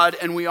of God,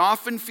 and we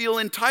often feel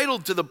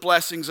entitled to the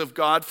blessings of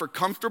God for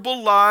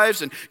comfortable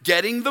lives and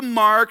getting the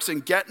marks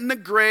and getting the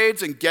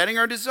grades and getting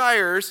our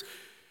desires.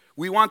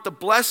 We want the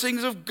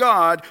blessings of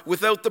God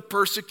without the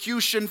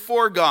persecution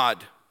for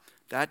God.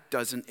 That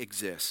doesn't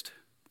exist.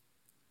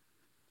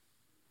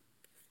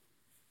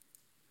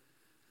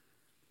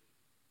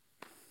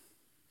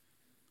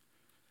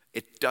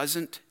 It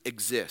doesn't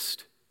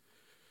exist.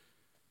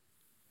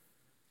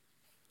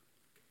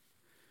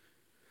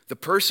 The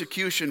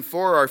persecution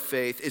for our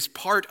faith is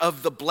part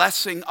of the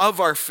blessing of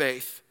our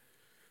faith.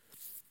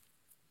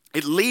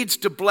 It leads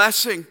to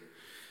blessing.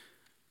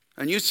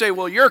 And you say,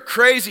 well, you're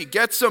crazy.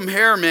 Get some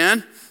hair,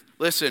 man.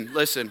 Listen.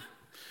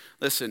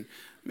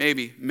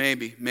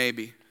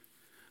 Maybe.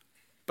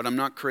 But I'm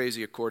not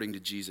crazy according to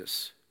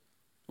Jesus.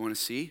 You want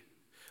to see?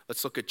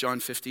 Let's look at John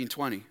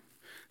 15:20.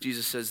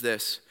 Jesus says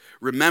this,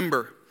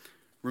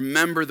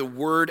 Remember the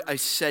word I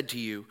said to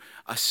you,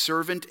 a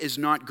servant is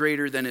not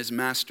greater than his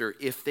master.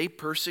 If they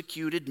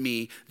persecuted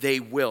me, they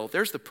will.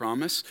 There's the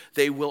promise.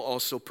 They will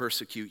also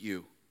persecute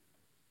you.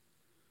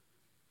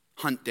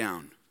 Hunt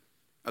down,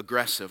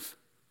 aggressive,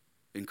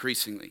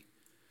 increasingly.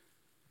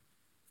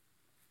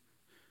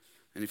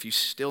 And if you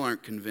still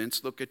aren't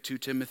convinced, look at 2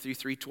 Timothy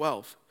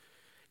 3:12.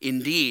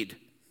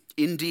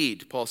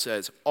 Indeed, Paul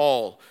says,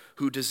 all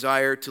who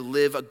desire to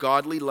live a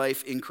godly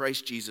life in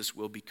Christ Jesus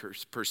will be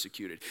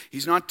persecuted.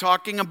 He's not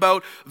talking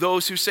about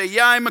those who say,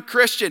 yeah, I'm a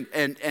Christian,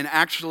 and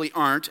actually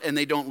aren't, and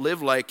they don't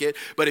live like it.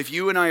 But if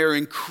you and I are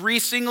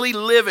increasingly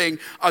living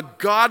a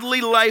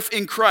godly life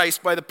in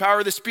Christ by the power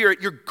of the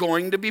Spirit, you're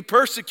going to be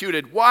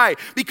persecuted. Why?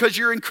 Because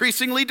you're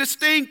increasingly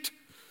distinct.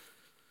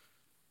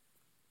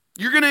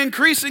 You're going to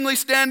increasingly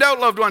stand out,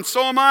 loved ones.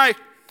 So am I.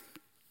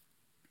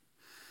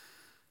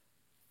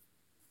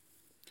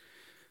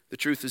 The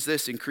truth is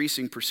this,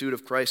 increasing pursuit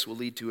of Christ will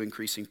lead to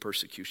increasing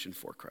persecution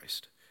for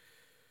Christ.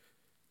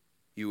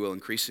 you will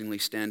increasingly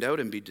stand out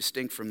and be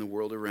distinct from the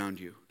world around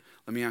you.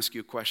 Let me ask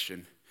you a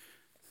question.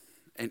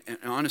 And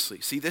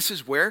honestly, see, this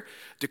is where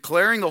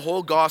declaring the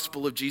whole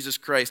gospel of Jesus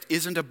Christ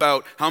isn't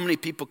about how many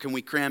people can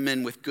we cram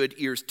in with good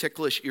ears,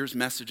 ticklish ears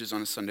messages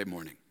on a Sunday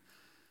morning.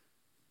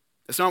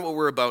 That's not what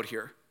we're about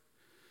here.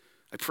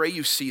 I pray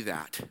you see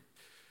that.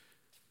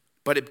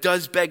 But it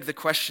does beg the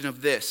question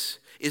of this: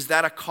 is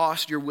that a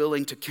cost you're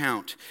willing to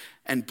count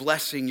and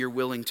blessing you're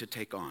willing to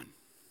take on?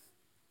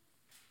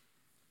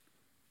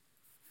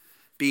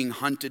 Being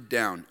hunted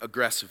down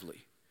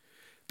aggressively,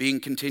 being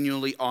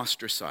continually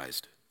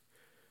ostracized,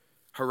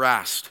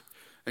 harassed.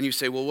 And you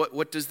say, well,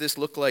 what does this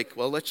look like?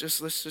 Well, let's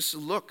just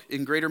look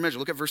in greater measure.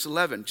 Look at verse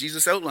 11.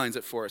 Jesus outlines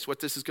it for us, what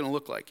this is going to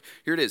look like.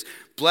 Here it is.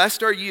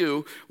 Blessed are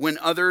you when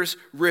others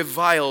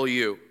revile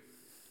you.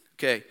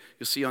 Okay,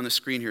 you'll see on the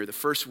screen here, the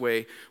first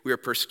way we are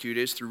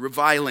persecuted is through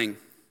reviling.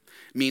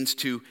 It means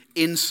to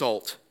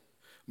insult,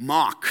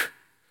 mock,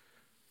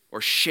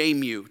 or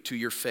shame you to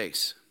your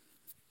face.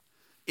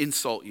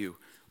 Insult you,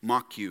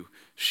 mock you,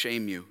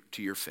 shame you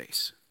to your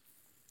face.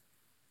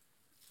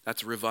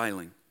 That's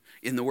reviling.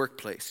 In the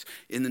workplace,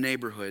 in the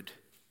neighborhood.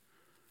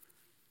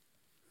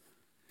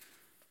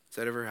 Does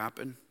that ever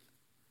happen?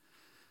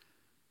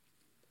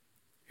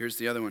 Here's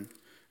the other one,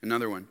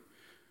 another one.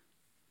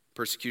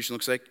 Persecution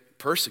looks like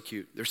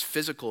persecute. There's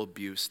physical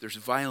abuse, there's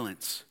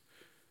violence.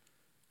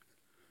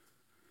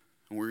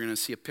 And we're going to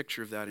see a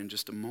picture of that in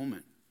just a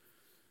moment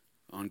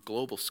on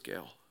global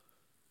scale,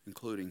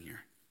 including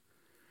here.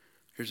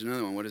 Here's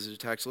another one. What does the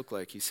attacks look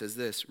like? He says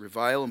this: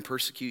 revile and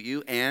persecute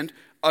you and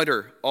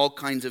utter all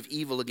kinds of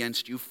evil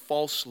against you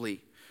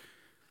falsely.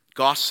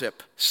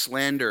 Gossip,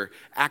 slander,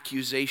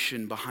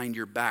 accusation behind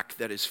your back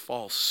that is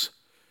false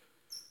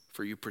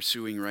for you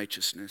pursuing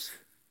righteousness.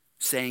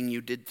 Saying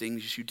you did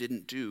things you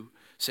didn't do.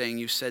 Saying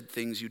you said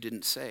things you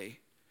didn't say.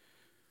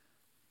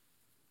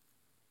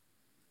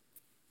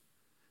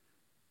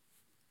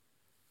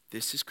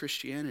 This is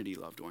Christianity,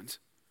 loved ones.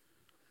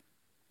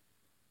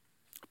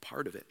 A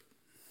part of it.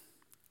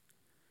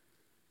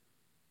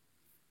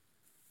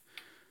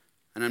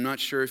 And I'm not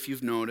sure if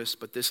you've noticed,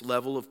 but this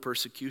level of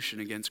persecution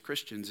against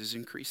Christians is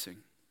increasing.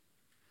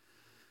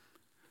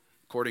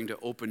 According to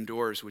Open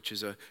Doors, which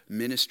is a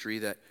ministry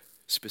that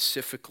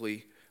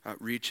specifically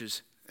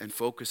reaches and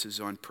focuses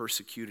on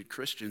persecuted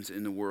Christians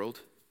in the world,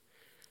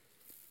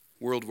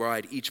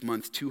 worldwide, each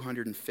month,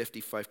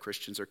 255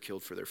 Christians are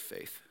killed for their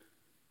faith.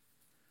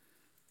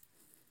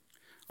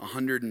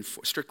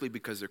 104, strictly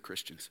because they're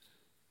Christians.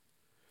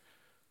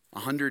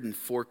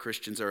 104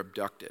 Christians are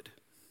abducted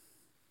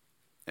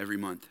every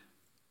month.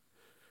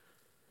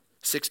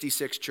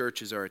 66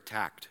 churches are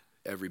attacked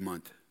every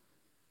month.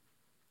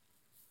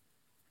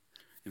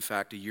 In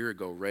fact, a year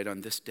ago, right on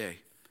this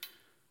day,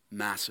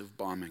 massive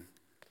bombing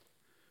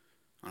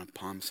on a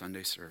Palm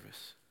Sunday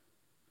service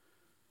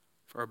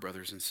for our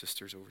brothers and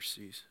sisters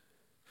overseas.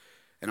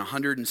 And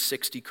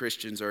 160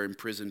 Christians are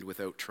imprisoned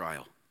without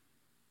trial,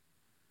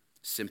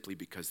 simply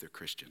because they're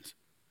Christians.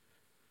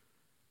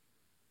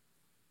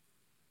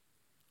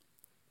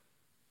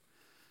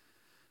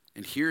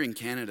 And here in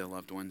Canada,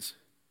 loved ones,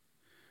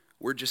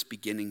 we're just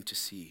beginning to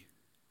see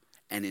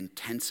an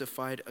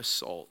intensified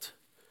assault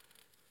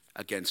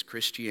against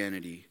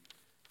Christianity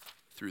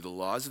through the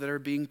laws that are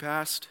being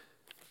passed,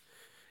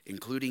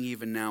 including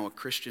even now a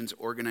Christian's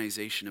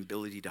organization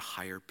ability to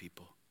hire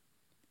people.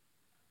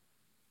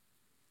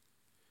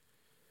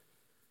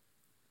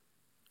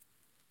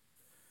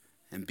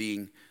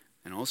 And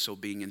also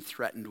being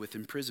threatened with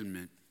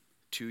imprisonment,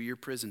 2-year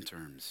prison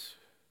terms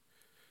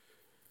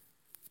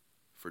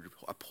for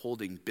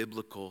upholding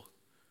biblical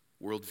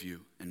worldview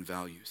and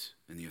values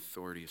and the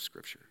authority of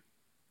Scripture.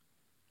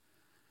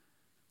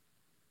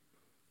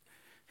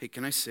 Hey,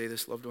 can I say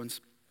this, loved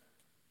ones?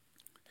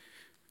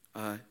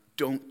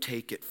 Don't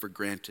take it for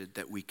granted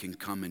that we can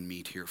come and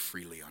meet here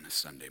freely on a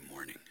Sunday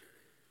morning.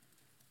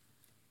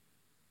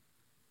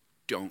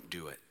 Don't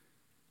do it.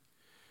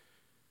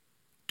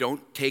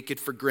 Don't take it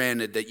for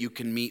granted that you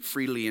can meet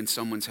freely in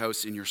someone's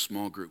house in your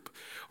small group.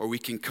 Or we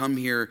can come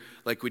here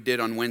like we did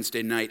on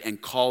Wednesday night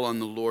and call on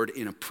the Lord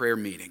in a prayer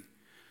meeting.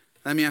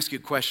 Let me ask you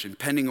a question.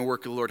 Pending a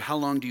work of the Lord, how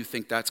long do you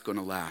think that's going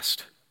to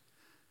last?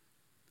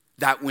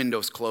 That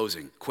window's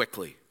closing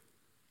quickly.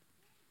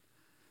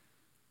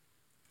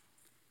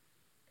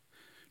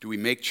 Do we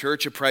make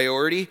church a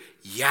priority?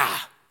 Yeah.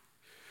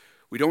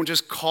 We don't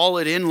just call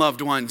it in,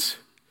 loved ones.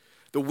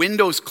 The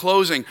window's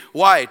closing.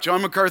 Why?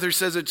 John MacArthur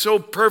says it so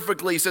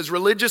perfectly. He says,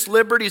 religious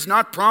liberty is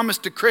not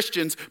promised to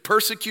Christians.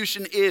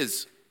 Persecution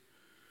is.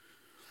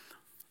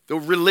 The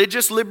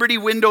religious liberty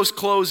window's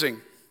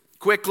closing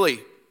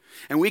quickly.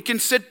 And we can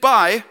sit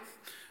by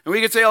and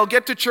we can say, I'll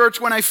get to church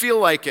when I feel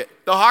like it.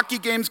 The hockey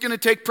game's going to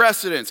take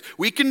precedence.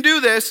 We can do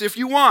this if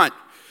you want.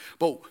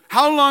 But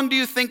how long do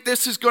you think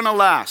this is going to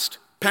last,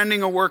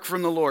 pending a work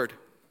from the Lord?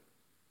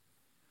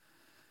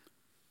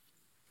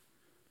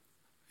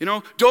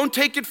 Don't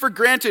take it for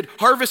granted.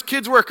 Harvest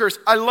Kids workers,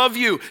 I love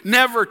you.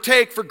 Never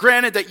take for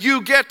granted that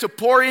you get to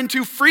pour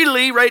into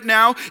freely right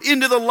now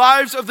into the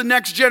lives of the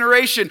next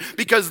generation,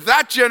 because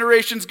that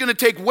generation's going to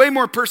take way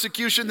more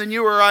persecution than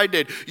you or I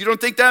did. You don't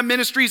think that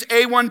ministry's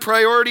A1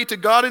 priority to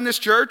God in this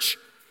church?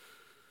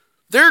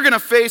 They're going to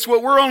face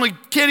what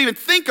can't even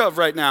think of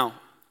right now,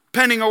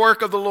 pending a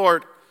work of the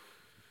Lord.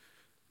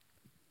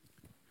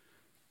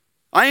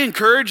 I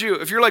encourage you,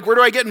 if you're like, where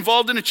do I get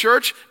involved in a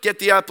church? Get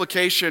the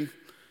application.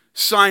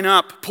 Sign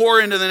up,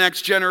 pour into the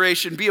next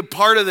generation, be a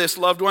part of this,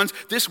 loved ones.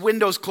 This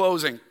window's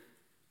closing.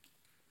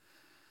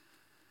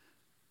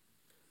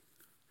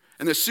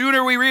 And the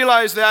sooner we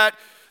realize that,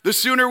 the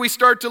sooner we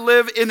start to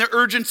live in the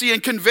urgency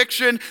and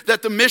conviction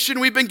that the mission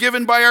we've been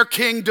given by our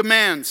King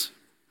demands.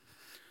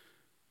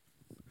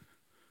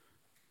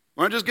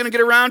 We're not just going to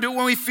get around to it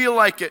when we feel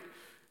like it.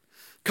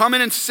 Come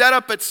in and set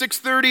up at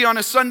 6:30 on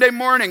a Sunday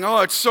morning. Oh,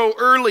 it's so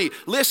early.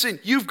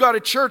 Listen, you've got a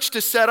church to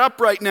set up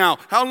right now.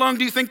 How long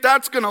do you think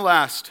that's going to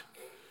last?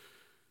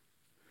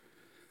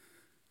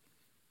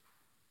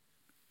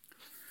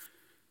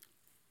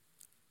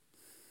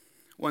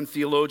 One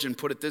theologian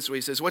put it this way.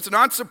 He says, what's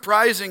not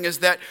surprising is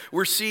that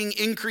we're seeing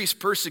increased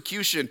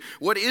persecution.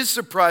 What is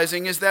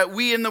surprising is that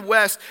we in the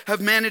West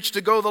have managed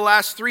to go the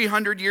last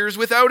 300 years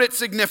without it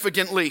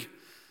significantly.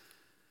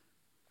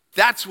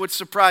 That's what's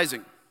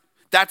surprising.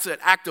 That's an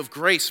act of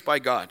grace by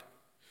God.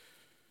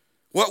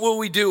 What will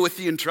we do with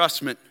the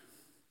entrustment?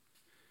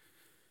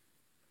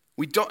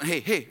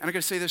 Hey, I'm going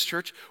to say this,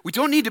 church. We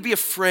don't need to be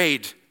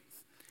afraid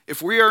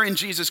if we are in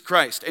Jesus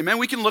Christ. Amen?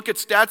 We can look at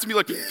stats and be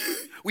like,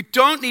 we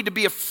don't need to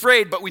be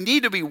afraid, but we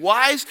need to be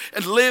wise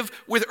and live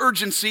with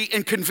urgency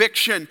and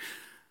conviction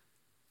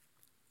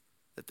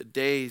that the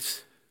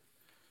days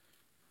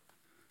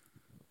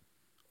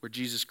where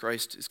Jesus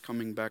Christ is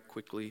coming back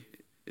quickly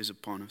is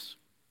upon us.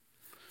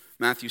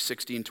 Matthew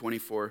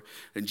 16:24,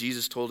 and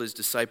Jesus told his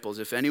disciples,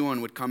 if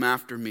anyone would come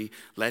after me,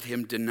 let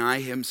him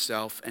deny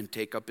himself and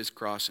take up his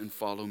cross and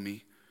follow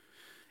me.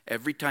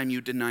 Every time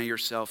you deny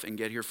yourself and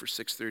get here for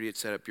 6:30 at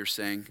setup, you're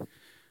saying,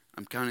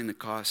 I'm counting the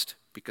cost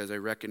because I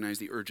recognize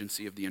the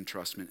urgency of the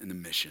entrustment and the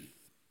mission.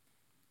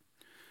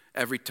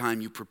 Every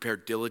time you prepare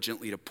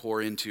diligently to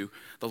pour into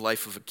the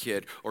life of a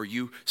kid, or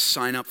you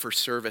sign up for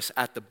service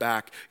at the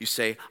back, you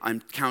say,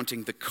 I'm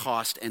counting the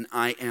cost and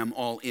I am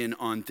all in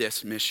on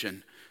this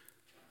mission.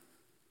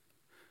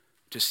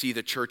 To see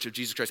the church of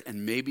Jesus Christ.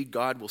 And maybe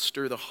God will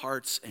stir the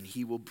hearts and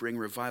he will bring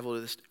revival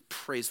to this.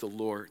 Praise the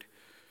Lord.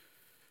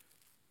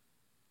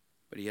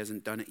 But he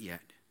hasn't done it yet.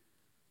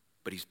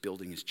 But he's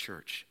building his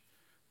church.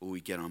 Will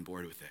we get on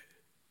board with it?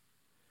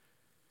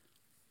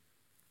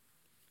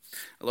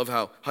 I love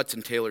how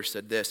Hudson Taylor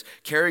said this.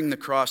 Carrying the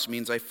cross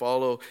means I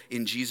follow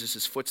in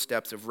Jesus'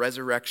 footsteps of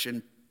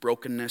resurrection,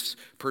 brokenness,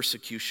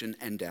 persecution,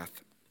 and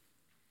death.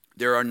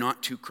 There are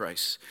not two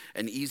Christs,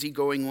 an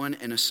easygoing one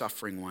and a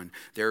suffering one.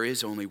 There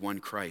is only one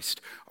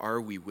Christ.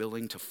 Are we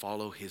willing to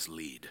follow his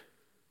lead?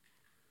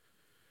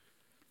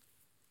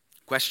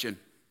 Question,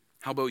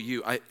 how about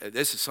you?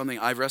 This is something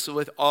I've wrestled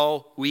with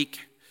all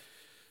week.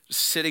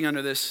 Just sitting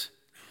under this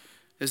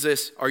is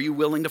this. Are you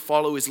willing to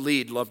follow his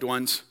lead, loved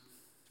ones?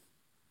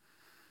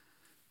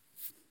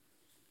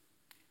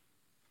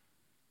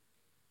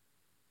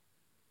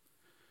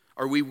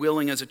 Are we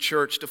willing as a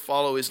church to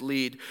follow his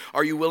lead?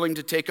 Are you willing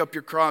to take up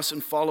your cross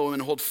and follow him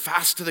and hold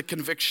fast to the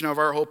conviction of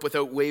our hope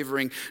without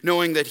wavering,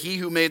 knowing that he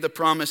who made the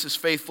promise is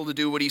faithful to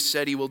do what he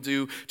said he will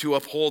do, to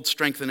uphold,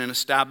 strengthen, and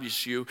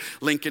establish you?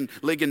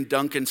 Ligon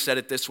Duncan said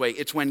it this way.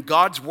 It's when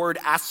God's word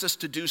asks us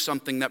to do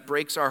something that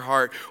breaks our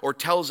heart or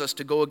tells us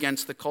to go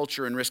against the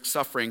culture and risk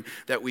suffering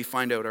that we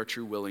find out our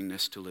true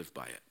willingness to live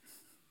by it.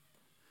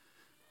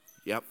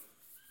 Yep.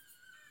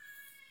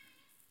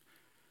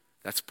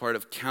 That's part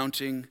of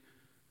counting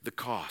the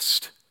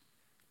cost.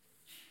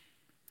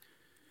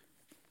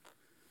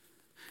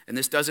 And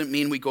this doesn't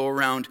mean we go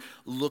around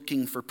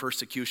looking for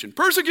persecution.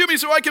 Persecute me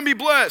so I can be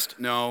blessed.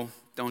 No,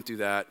 don't do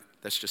that.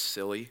 That's just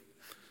silly,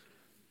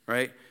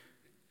 right?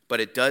 But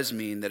it does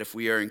mean that if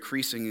we are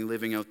increasingly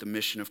living out the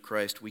mission of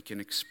Christ, we can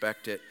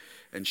expect it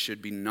and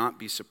should not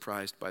be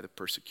surprised by the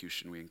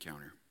persecution we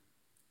encounter.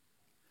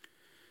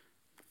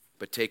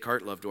 But take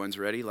heart, loved ones.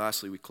 Ready?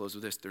 Lastly, we close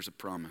with this. There's a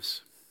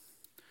promise.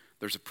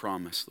 There's a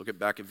promise. Look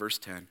back at verse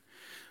 10.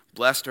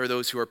 Blessed are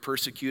those who are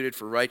persecuted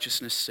for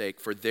righteousness' sake,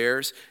 for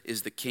theirs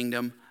is the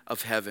kingdom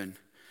of heaven.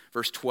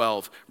 Verse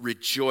 12,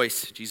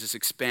 rejoice. Jesus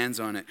expands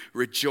on it.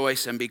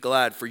 Rejoice and be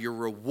glad, for your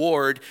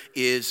reward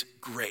is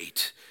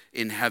great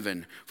in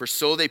heaven. For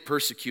so they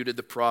persecuted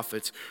the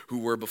prophets who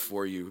were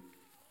before you.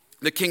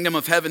 The kingdom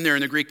of heaven there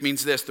in the Greek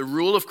means this: the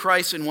rule of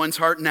Christ in one's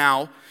heart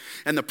now,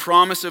 and the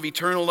promise of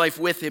eternal life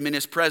with him in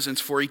his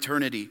presence for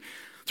eternity.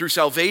 Through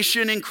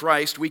salvation in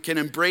Christ, we can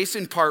embrace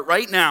in part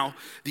right now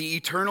the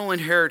eternal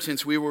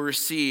inheritance we will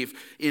receive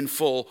in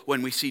full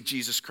when we see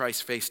Jesus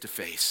Christ face to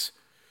face.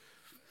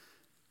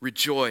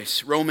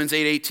 Rejoice. Romans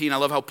 8:18, I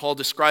love how Paul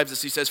describes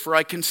this. He says, for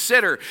I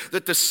consider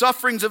that the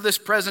sufferings of this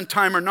present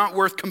time are not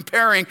worth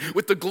comparing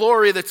with the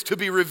glory that's to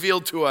be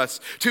revealed to us.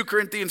 2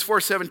 Corinthians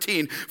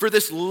 4:17, for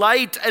this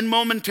light and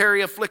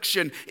momentary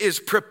affliction is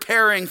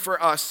preparing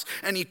for us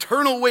an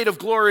eternal weight of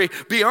glory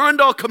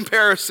beyond all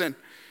comparison.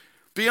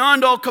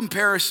 Beyond all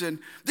comparison.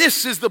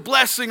 This is the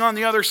blessing on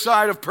the other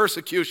side of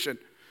persecution.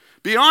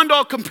 Beyond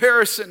all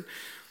comparison.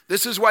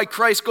 This is why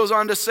Christ goes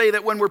on to say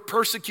that when we're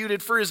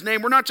persecuted for his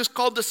name, we're not just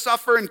called to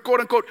suffer and quote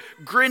unquote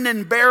grin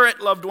and bear it,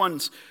 loved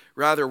ones.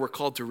 Rather, we're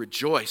called to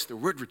rejoice. The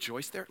word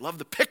rejoice there, love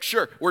the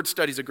picture. Word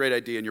study is a great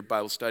idea in your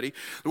Bible study.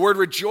 The word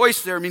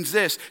rejoice there means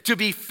this, to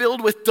be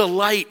filled with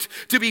delight,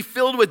 to be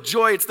filled with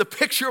joy. It's the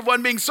picture of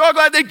one being so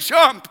glad they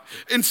jump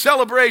in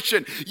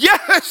celebration.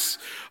 Yes,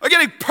 I'm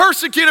getting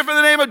persecuted for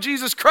the name of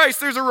Jesus Christ.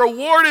 There's a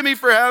reward in me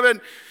for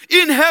heaven.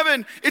 In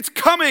heaven, it's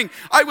coming.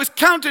 I was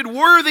counted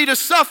worthy to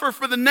suffer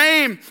for the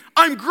name.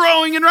 I'm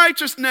growing in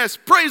righteousness.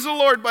 Praise the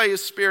Lord by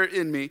his Spirit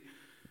in me.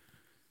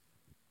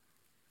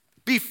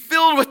 Be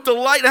filled with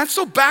delight. That's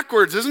so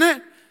backwards, isn't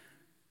it?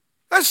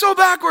 That's so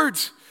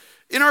backwards.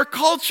 In our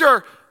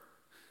culture,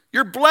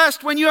 you're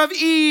blessed when you have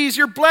ease.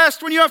 You're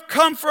blessed when you have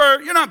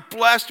comfort. You're not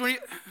blessed when you...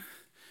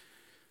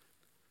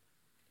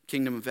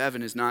 Kingdom of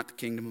heaven is not the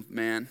kingdom of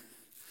man.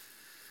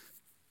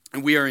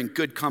 And we are in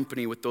good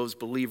company with those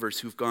believers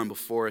who've gone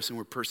before us and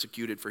were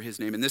persecuted for his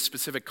name. In this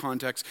specific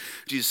context,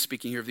 Jesus is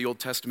speaking here of the Old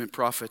Testament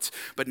prophets,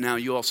 but now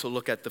you also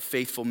look at the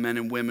faithful men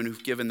and women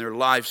who've given their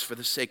lives for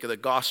the sake of the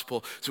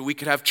gospel so we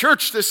could have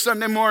church this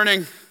Sunday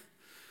morning.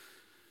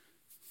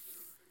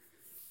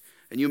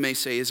 And you may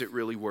say, is it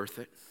really worth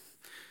it?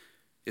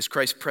 Is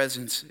Christ's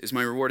presence, is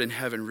my reward in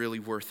heaven really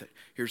worth it?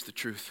 Here's the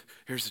truth.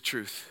 Here's the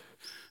truth.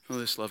 Know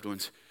this, loved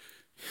ones.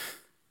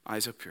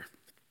 Eyes up here.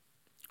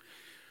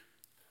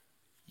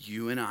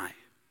 You and I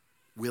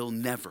will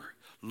never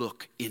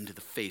look into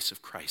the face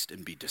of Christ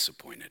and be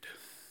disappointed.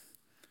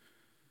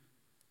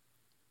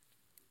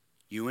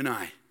 You and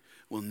I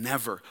will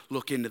never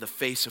look into the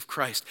face of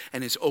Christ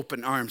and his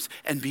open arms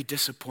and be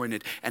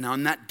disappointed. And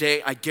on that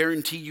day, I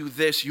guarantee you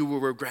this, you will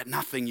regret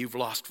nothing you've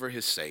lost for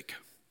his sake.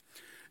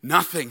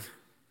 Nothing.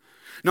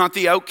 Not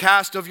the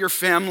outcast of your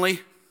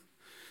family.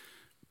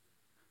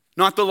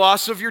 Not the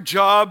loss of your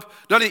job.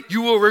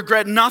 You will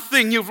regret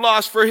nothing you've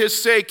lost for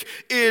his sake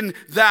in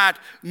that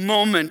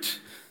moment.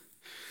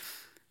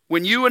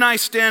 When you and I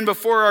stand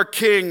before our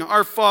King,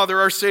 our Father,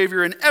 our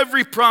Savior, and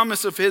every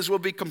promise of his will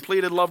be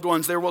completed, loved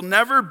ones, there will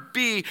never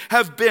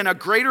have been a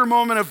greater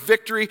moment of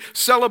victory,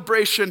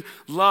 celebration,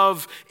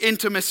 love,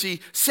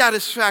 intimacy,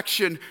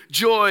 satisfaction,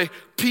 joy,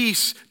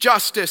 peace,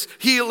 justice,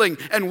 healing,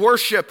 and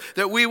worship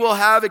that we will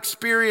have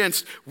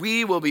experienced.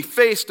 We will be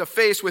face to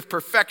face with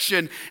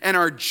perfection, and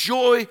our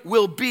joy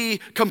will be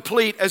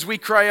complete as we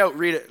cry out.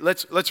 Read it.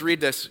 Let's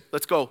read this.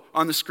 Let's go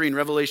on the screen.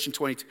 Revelation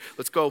 22.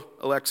 Let's go,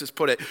 Alexis,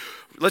 put it.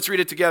 Let's read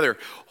it together.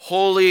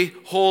 Holy,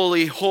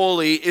 holy,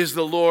 holy is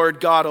the Lord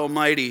God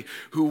Almighty,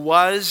 who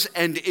was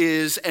and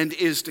is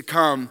to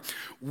come.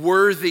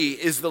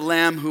 Worthy is the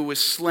Lamb who was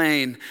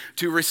slain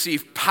to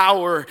receive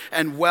power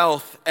and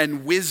wealth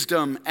and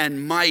wisdom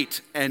and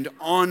might and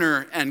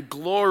honor and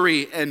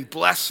glory and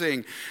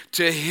blessing.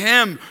 To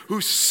him who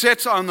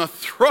sits on the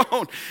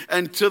throne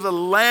and to the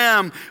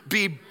Lamb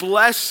be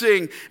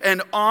blessing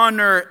and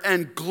honor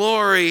and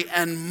glory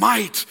and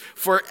might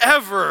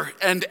forever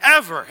and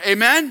ever.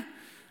 Amen?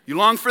 You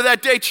long for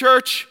that day,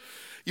 church?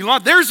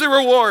 There's a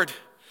reward.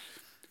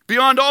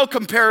 Beyond all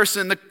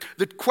comparison,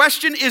 the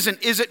question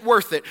isn't, is it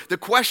worth it? The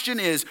question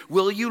is,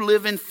 will you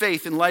live in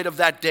faith in light of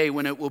that day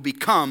when it will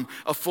become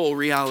a full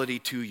reality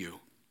to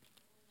you?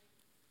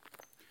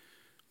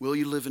 Will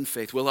you live in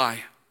faith? Will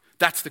I?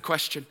 That's the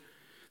question.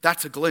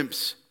 That's a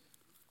glimpse.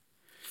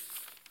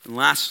 And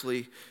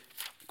lastly,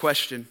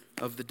 question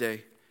of the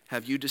day.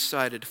 Have you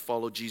decided to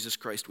follow Jesus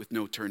Christ with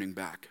no turning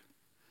back?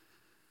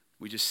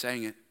 We just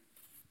sang it.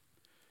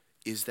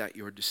 Is that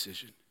your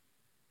decision?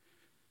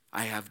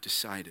 I have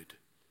decided.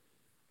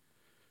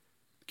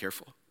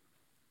 Careful.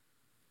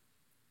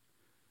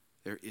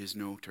 There is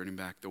no turning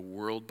back. The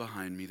world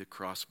behind me, the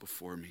cross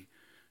before me.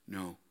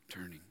 No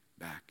turning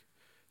back.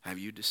 Have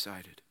you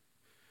decided?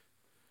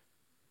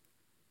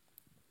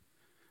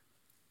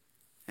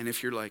 And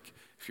if you're like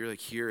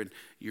here and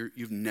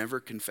you've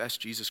never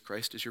confessed Jesus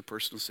Christ as your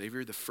personal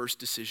Savior, the first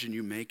decision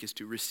you make is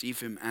to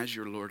receive him as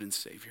your Lord and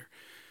Savior.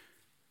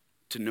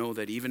 To know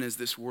that even as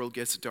this world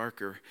gets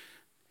darker,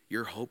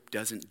 your hope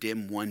doesn't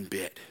dim one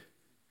bit.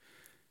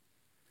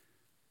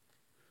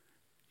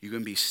 You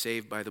can be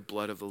saved by the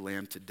blood of the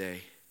Lamb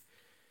today.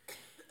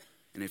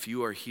 And if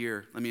you are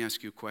here, let me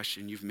ask you a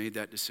question. You've made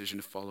that decision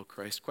to follow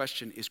Christ.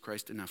 Question, is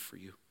Christ enough for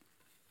you?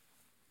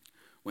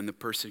 When the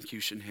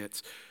persecution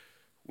hits,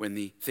 when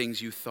the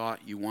things you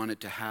thought you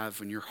wanted to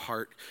have in your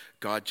heart,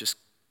 God just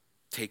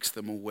takes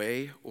them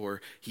away,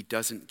 or he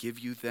doesn't give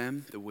you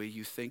them the way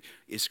you think,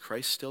 is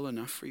Christ still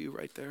enough for you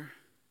right there?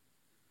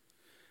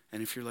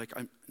 And if you're like,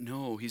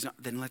 no, he's not,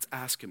 then let's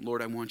ask him,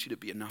 Lord, I want you to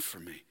be enough for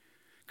me.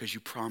 Because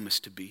you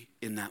promised to be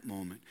in that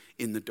moment,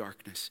 in the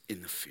darkness,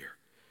 in the fear.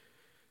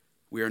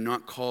 We are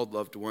not called,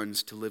 loved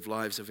ones, to live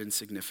lives of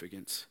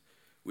insignificance.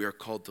 We are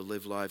called to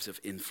live lives of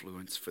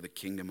influence for the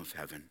kingdom of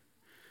heaven.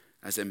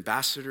 As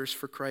ambassadors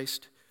for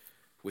Christ,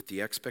 with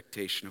the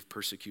expectation of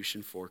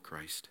persecution for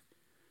Christ.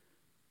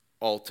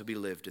 All to be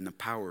lived in the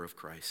power of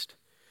Christ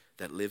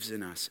that lives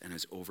in us and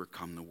has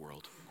overcome the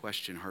world.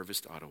 Question,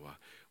 Harvest Ottawa,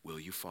 will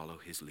you follow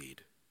his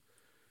lead?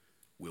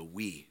 Will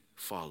we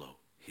follow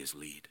his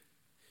lead?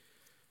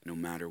 No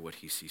matter what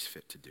he sees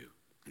fit to do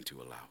and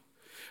to allow.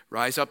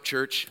 Rise up,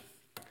 church.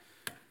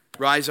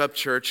 Rise up,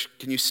 church.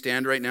 Can you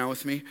stand right now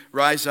with me?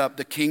 Rise up.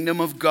 The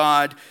kingdom of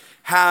God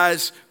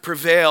has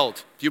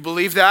prevailed. Do you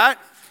believe that?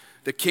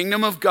 The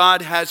kingdom of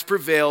God has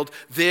prevailed.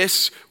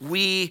 This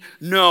we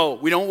know.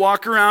 We don't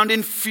walk around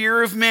in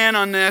fear of man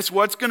on this.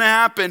 What's going to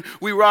happen?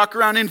 We walk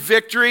around in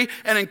victory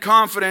and in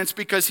confidence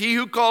because he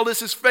who called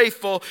us is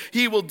faithful.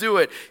 He will do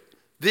it.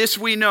 This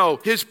we know.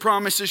 His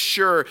promise is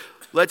sure.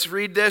 Let's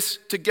read this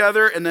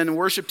together, and then the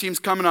worship team's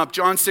coming up.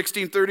 John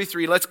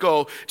 16:33, let's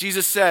go.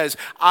 Jesus says,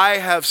 I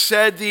have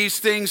said these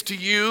things to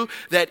you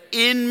that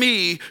in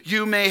me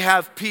you may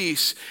have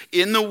peace.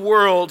 In the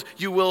world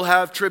you will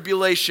have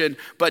tribulation,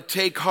 but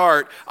take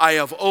heart, I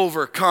have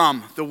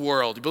overcome the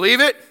world. You believe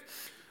it?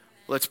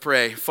 Let's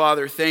pray.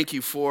 Father, thank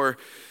you for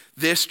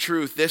this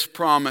truth, this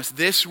promise.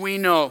 This we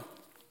know,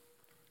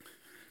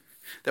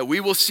 that we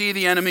will see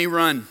the enemy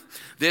run.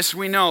 This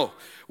we know.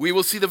 We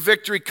will see the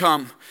victory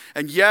come.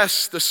 And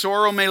yes, the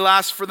sorrow may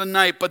last for the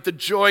night, but the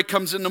joy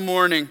comes in the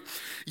morning.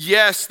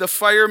 Yes, the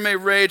fire may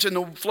rage and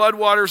the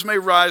floodwaters may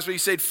rise, but he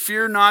said,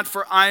 fear not,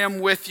 for I am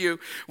with you.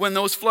 When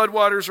those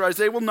floodwaters rise,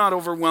 they will not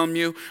overwhelm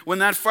you. When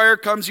that fire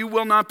comes, you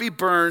will not be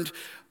burned.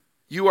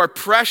 You are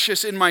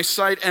precious in my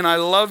sight, and I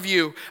love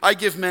you. I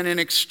give men in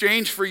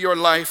exchange for your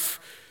life.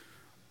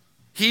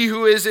 He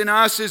who is in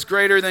us is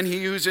greater than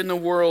he who is in the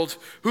world.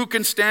 Who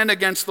can stand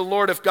against the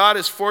Lord? If God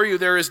is for you,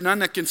 there is none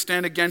that can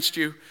stand against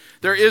you.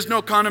 There is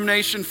no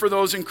condemnation for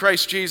those in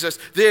Christ Jesus.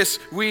 This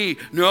we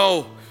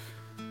know.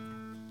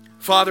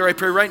 Father, I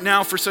pray right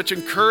now for such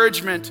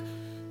encouragement,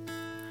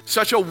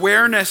 such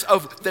awareness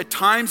of the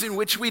times in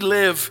which we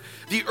live,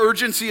 the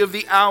urgency of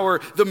the hour,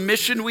 the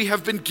mission we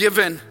have been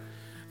given.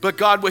 But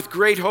God, with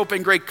great hope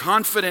and great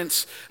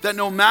confidence that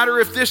no matter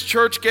if this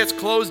church gets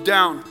closed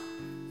down,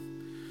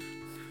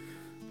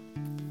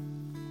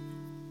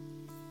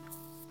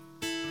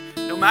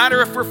 no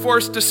matter if we're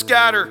forced to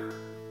scatter,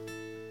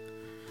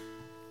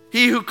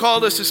 he who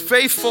called us is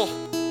faithful.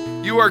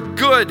 You are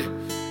good.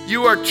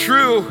 You are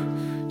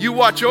true. You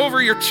watch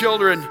over your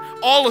children.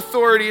 All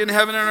authority in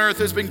heaven and earth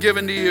has been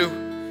given to you.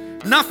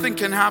 Nothing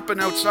can happen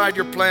outside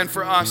your plan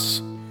for us.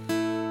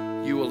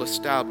 You will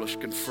establish,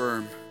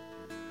 confirm,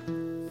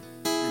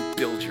 and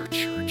build your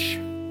church.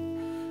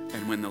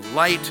 And when the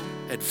light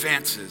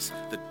advances,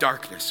 the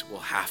darkness will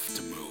have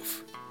to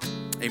move.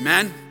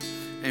 Amen?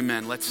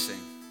 Amen. Let's sing.